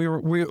people that we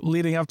were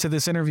leading up to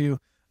this interview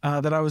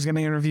that I was going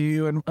to interview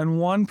you. And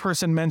one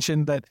person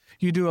mentioned that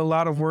you do a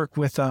lot of work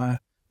with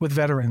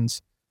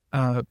veterans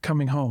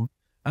coming home.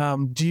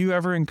 Do you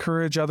ever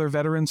encourage other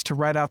veterans to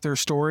write out their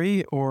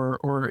story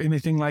or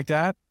anything like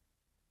that?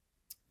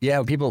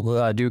 Yeah,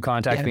 people do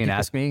contact me and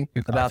ask me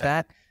about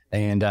that.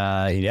 And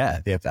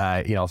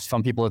if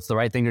some people it's the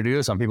right thing to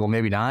do, some people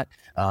maybe not.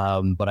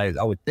 But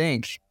I would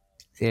think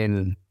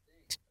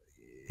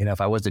if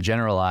I was to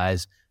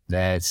generalize,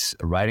 that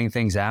writing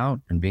things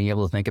out and being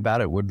able to think about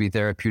it would be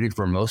therapeutic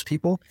for most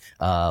people.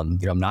 I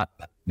don't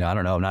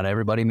know, not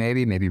everybody,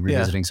 maybe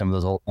revisiting some of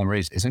those old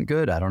memories isn't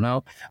good. I don't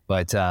know.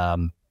 But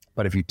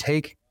if you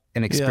take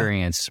an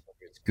experience,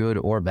 whether it's good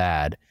or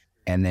bad,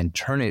 and then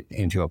turn it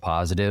into a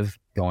positive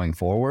going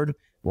forward,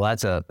 well,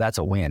 that's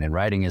a win. And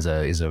writing is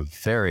a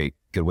very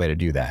good way to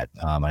do that.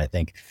 And I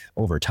think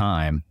over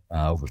time,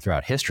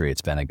 throughout history,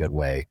 it's been a good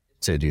way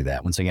to do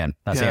that. Once again,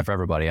 not saying for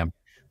everybody,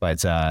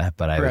 but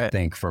I would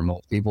think for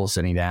most people,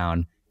 sitting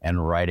down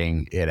and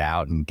writing it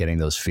out and getting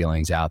those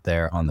feelings out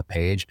there on the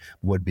page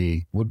would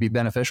be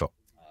beneficial.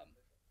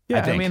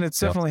 I mean, it's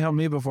definitely helped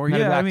me before. I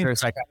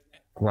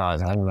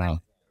don't know.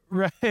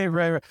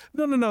 Right.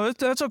 No,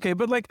 that's okay.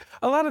 But like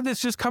a lot of this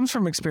just comes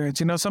from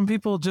experience. Some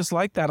people just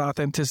like that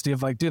authenticity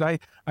of like, dude, I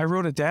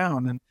wrote it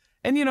down.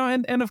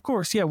 And of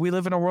course, we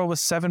live in a world with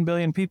 7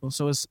 billion people.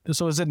 So is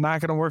it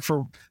not going to work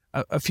for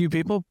a few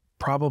people?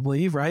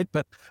 Probably, right?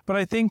 But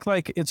I think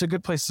like it's a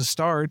good place to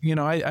start.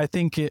 I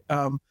think it,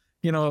 why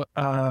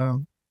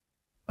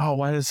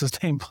is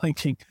his name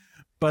blinking?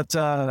 But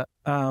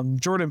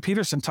Jordan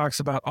Peterson talks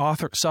about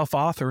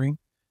self-authoring,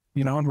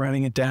 and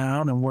writing it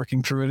down and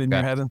working through it in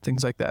your head and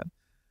things like that.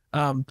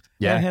 And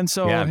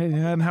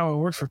how it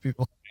works for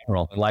people.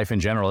 Well, life in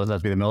general, it doesn't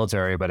have to be the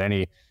military, but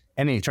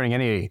turning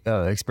any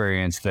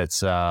experience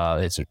that's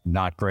it's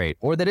not great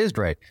or that is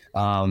great,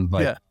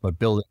 but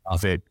building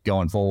off it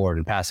going forward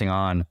and passing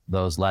on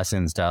those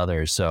lessons to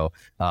others, so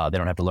they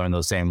don't have to learn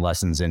those same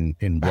lessons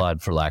in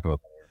blood, for lack of a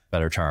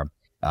better term.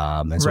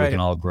 And so we can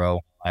all grow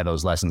by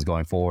those lessons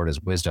going forward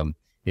as wisdom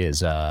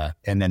is,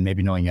 and then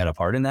maybe knowing you had a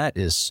part in that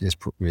is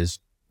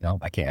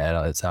I can't.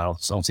 I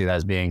don't see that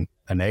as being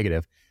a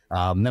negative.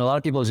 Then a lot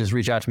of people just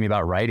reach out to me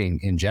about writing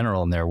in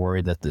general, and they're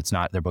worried that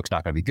their book's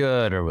not going to be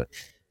good or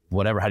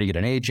whatever. How do you get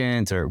an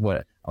agent or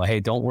what? Oh,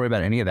 hey, don't worry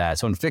about any of that.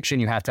 So in fiction,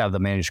 you have to have the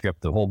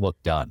manuscript, the whole book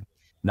done.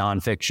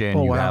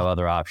 Nonfiction, you have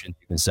other options.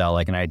 You can sell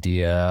like an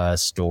idea, a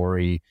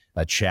story,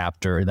 a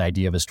chapter, the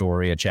idea of a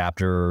story, a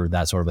chapter,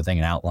 that sort of a thing,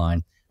 an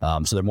outline.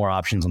 So there are more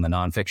options on the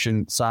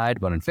nonfiction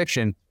side, but in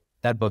fiction,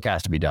 that book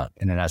has to be done,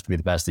 and it has to be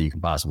the best that you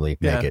can possibly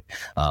make it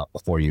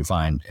before you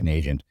find an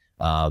agent.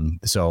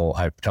 So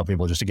I tell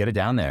people just to get it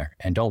down there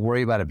and don't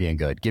worry about it being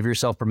good. Give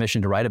yourself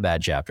permission to write a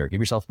bad chapter. Give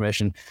yourself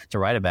permission to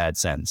write a bad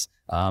sentence.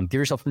 Give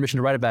yourself permission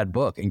to write a bad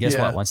book. And guess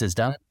what? Once it's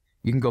done,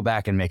 you can go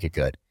back and make it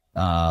good.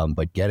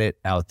 But get it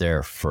out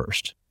there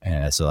first.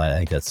 And so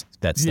I think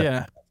that's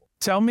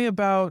Tell me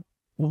about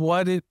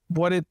what it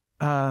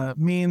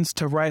means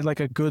to write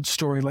like a good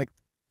story. Like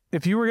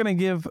if you were going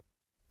to give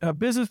a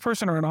business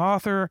person or an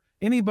author,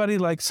 anybody,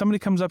 like somebody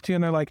comes up to you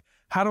and they're like,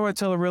 how do I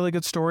tell a really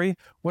good story?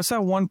 What's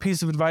that one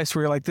piece of advice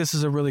where you're like, this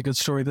is a really good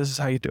story, this is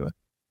how you do it?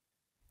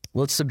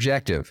 Well, it's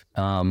subjective.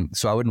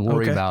 So I wouldn't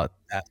worry about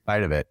that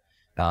side of it.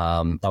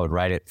 I would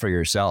write it for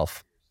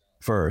yourself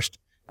first,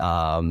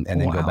 and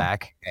then go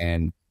back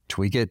and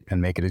tweak it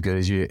and make it as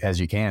good as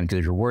you can. Because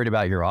if you're worried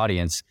about your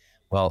audience,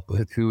 well,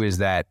 who is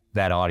that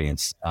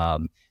audience?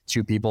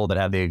 Two people that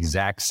have the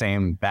exact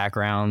same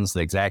backgrounds,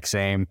 the exact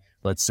same,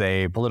 let's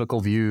say, political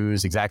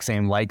views, exact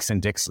same likes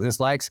and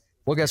dislikes.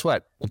 Well, guess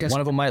what? One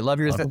of them might love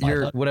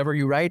your whatever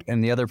you write,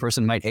 and the other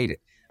person might hate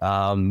it.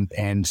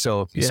 And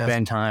so if you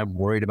spend time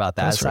worried about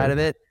that side of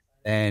it,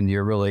 then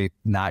you're really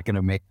not going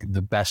to make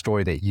the best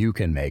story that you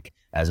can make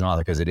as an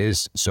author, because it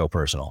is so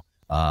personal.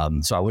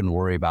 So I wouldn't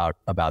worry about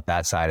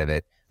that side of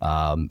it.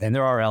 And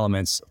there are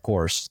elements, of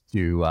course,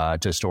 to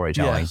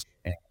storytelling,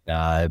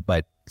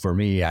 but for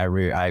me,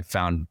 I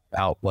found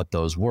out what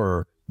those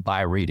were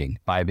by reading,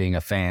 by being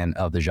a fan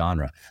of the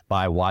genre,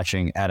 by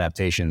watching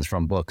adaptations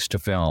from books to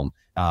film,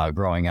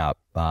 growing up,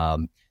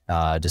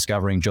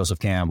 discovering Joseph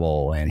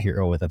Campbell and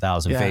Hero with a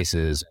Thousand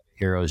Faces,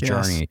 Hero's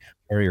Journey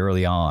very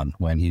early on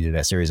when he did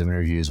a series of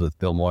interviews with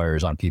Bill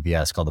Moyers on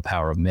PBS called The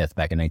Power of Myth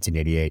back in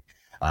 1988.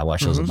 I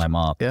watched those with my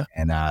mom,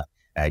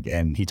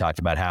 and he talked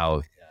about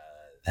how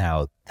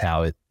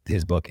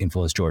his book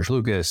influenced George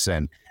Lucas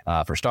and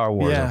for Star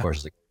Wars, of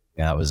course.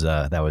 That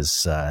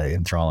was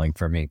enthralling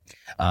for me.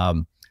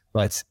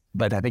 But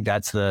I think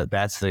that's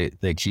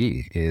the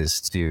key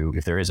is to,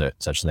 if there is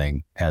such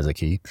thing as a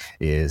key,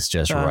 is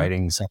just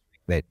writing something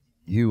that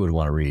you would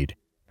want to read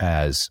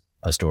as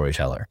a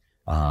storyteller.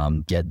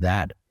 Get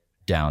that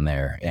down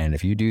there. And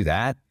if you do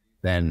that,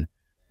 then,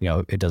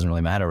 it doesn't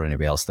really matter what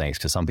anybody else thinks,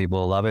 because some people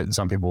will love it and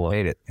some people will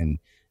hate it.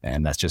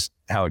 And that's just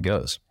how it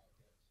goes.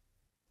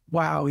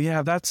 Wow.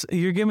 Yeah.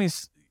 You're giving me,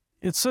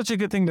 it's such a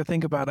good thing to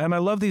think about. And I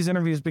love these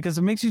interviews because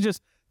it makes you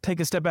just take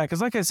a step back.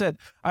 Because like I said,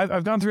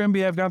 I've gone through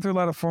MBA, I've gone through a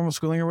lot of formal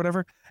schooling or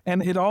whatever.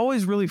 And it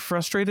always really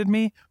frustrated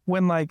me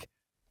when like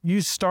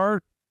you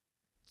start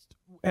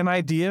an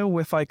idea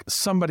with like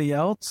somebody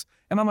else.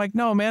 And I'm like,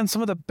 no, man,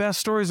 some of the best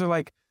stories are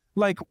like,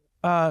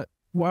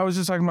 well, I was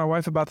just talking to my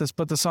wife about this,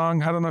 but the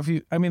song, I don't know if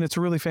it's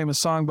a really famous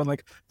song, but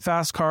like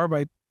Fast Car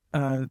by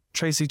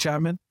Tracy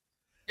Chapman.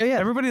 Yeah.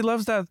 Everybody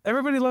loves that.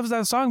 Everybody loves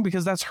that song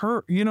because that's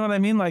her. You know what I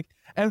mean? Like,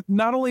 and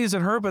not only is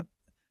it her, but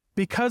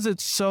because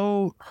it's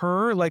so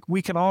her, like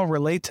we can all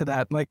relate to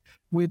that. Like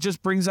it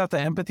just brings out the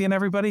empathy in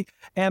everybody.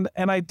 And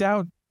I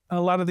doubt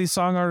a lot of these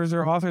song artists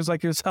or authors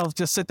like yourself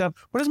just sit down.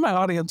 What does my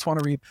audience want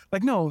to read?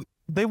 Like, no,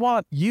 they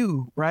want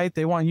you, right?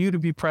 They want you to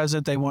be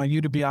present. They want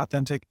you to be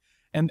authentic.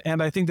 And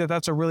I think that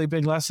that's a really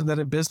big lesson that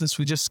in business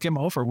we just skim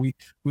over. We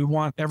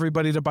want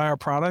everybody to buy our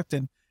product.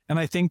 And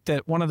I think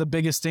that one of the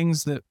biggest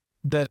things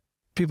that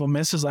people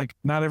miss is like,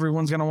 not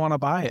everyone's going to want to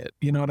buy it.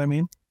 You know what I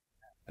mean?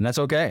 And that's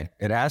okay.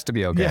 It has to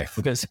be okay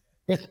because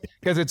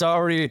it's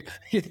already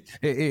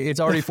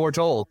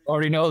foretold.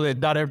 Already know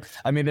that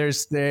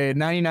there's the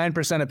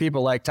 99% of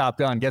people like Top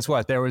Gun. Guess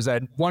what? There was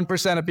that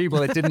 1% of people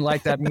that didn't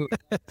like that movie.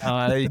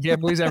 You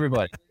can't please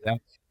everybody.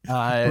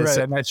 Right.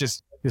 So that's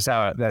just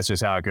how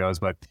it goes.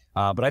 But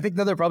I think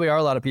that there probably are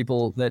a lot of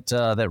people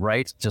that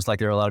write, just like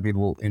there are a lot of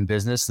people in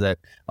business that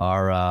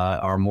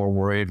are more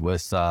worried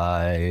with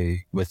an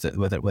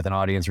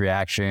audience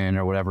reaction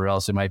or whatever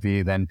else it might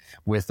be than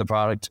with the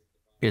product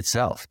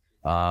itself.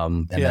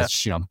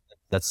 That's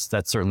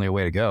certainly a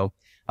way to go.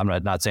 I'm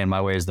not saying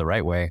my way is the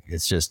right way.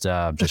 It's just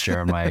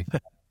sharing my.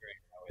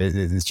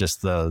 It's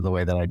just the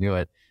way that I do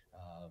it.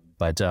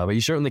 But you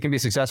certainly can be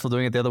successful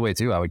doing it the other way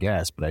too, I would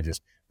guess. But I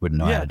just wouldn't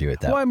know how to do it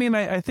that way. Well, I mean,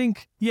 I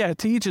think, to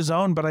each his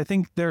own, but I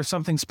think there's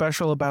something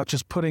special about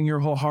just putting your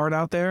whole heart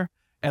out there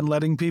and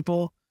letting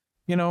people,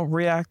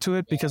 react to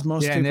it, because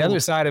most people... and the other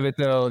side of it,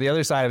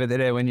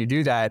 that when you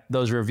do that,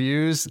 those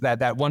reviews, that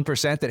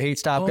 1% that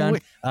hates Top Gun,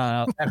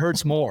 that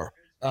hurts more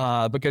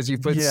because you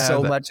put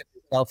so much of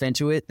yourself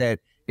into it that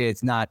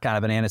it's not kind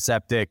of an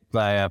antiseptic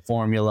by a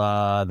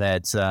formula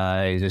that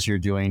just you're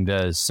doing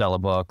to sell a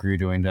book, or you're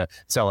doing to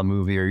sell a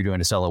movie, or you're doing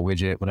to sell a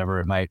widget,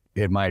 whatever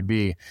it might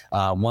be.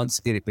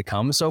 Once it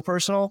becomes so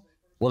personal,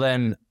 well,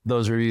 then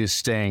those reviews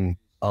sting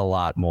a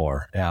lot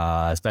more,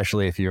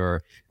 especially if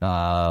you're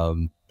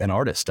an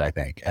artist. I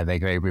think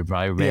maybe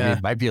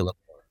it might be a little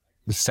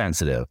more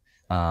sensitive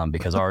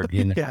because art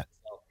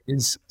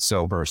is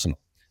so personal.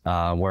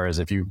 Whereas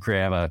if you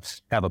have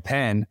a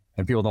pen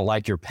and people don't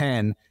like your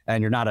pen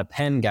and you're not a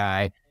pen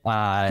guy,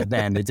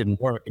 then it didn't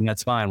work, and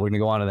that's fine. We're going to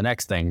go on to the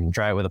next thing and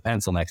try it with a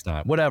pencil next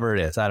time, whatever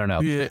it is. I don't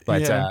know.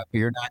 But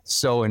you're not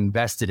so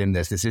invested in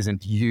this. This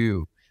isn't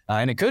you.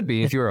 And it could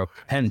be if you're a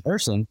pen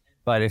person,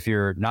 but if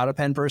you're not a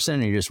pen person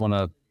and you just want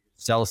to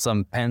sell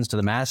some pens to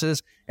the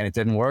masses and it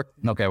didn't work,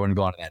 okay, we're going to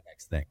go on to that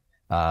next thing.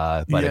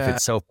 But if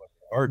it's so,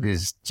 art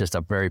is just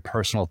a very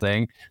personal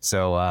thing.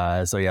 So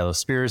those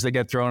spears that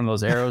get thrown,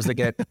 those arrows that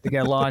get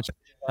launched,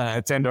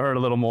 tend to hurt a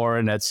little more.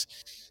 And that's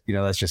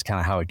just kind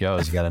of how it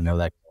goes. You got to know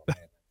that.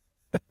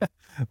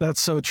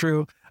 That's so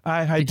true.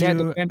 I have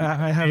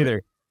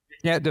either.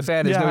 You can't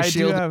defend. There's no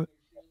shield.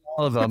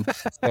 All of them.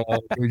 So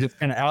you're just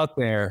kind of out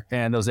there,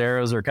 and those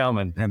arrows are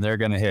coming, and they're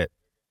going to hit.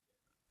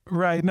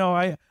 Right. No,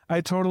 I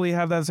totally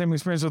have that same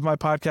experience with my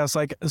podcast.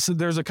 Like, so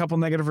there's a couple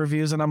negative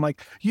reviews and I'm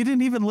like, you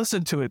didn't even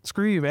listen to it.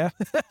 Screw you, man.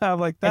 I'm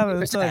like, that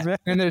man.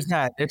 And there's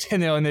not.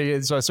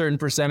 So a certain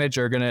percentage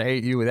are going to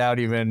hate you without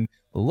even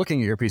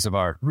looking at your piece of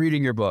art,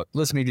 reading your book,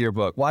 listening to your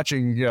book,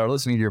 watching,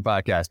 listening to your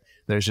podcast.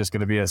 There's just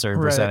going to be a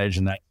certain percentage,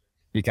 and that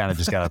you kind of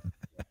just got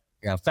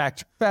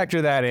to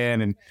factor that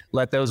in and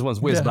let those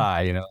ones whiz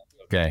by,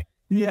 Okay.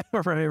 Yeah.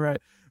 Right.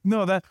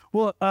 No,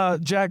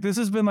 Jack, this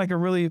has been like a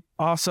really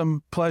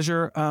awesome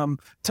pleasure.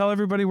 Tell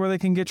everybody where they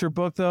can get your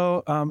book,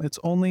 though. It's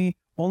Only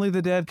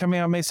the Dead, coming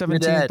out May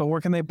 17th, but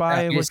where can they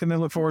buy it? What can they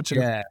look forward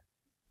to?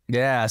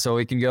 Yeah. So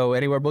we can go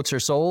anywhere books are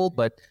sold,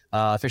 but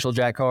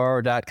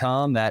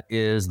officialjackcarr.com, that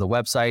is the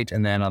website.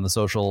 And then on the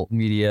social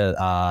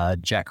media,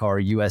 Jack Carr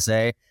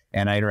USA.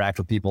 And I interact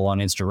with people on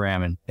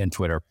Instagram and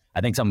Twitter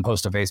I think some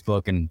post to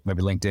Facebook and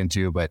maybe LinkedIn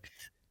too, but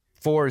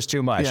 4 is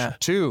too much. Yeah.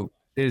 2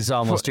 is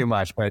almost too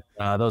much, but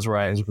those were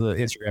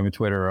Instagram and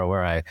Twitter are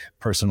where I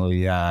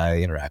personally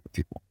interact with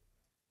people.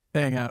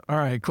 Hang out. All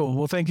right, cool.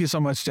 Well, thank you so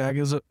much, Jack.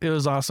 It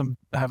was awesome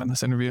having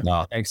this interview.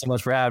 No, thanks so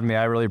much for having me.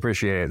 I really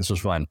appreciate it. This was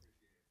fun.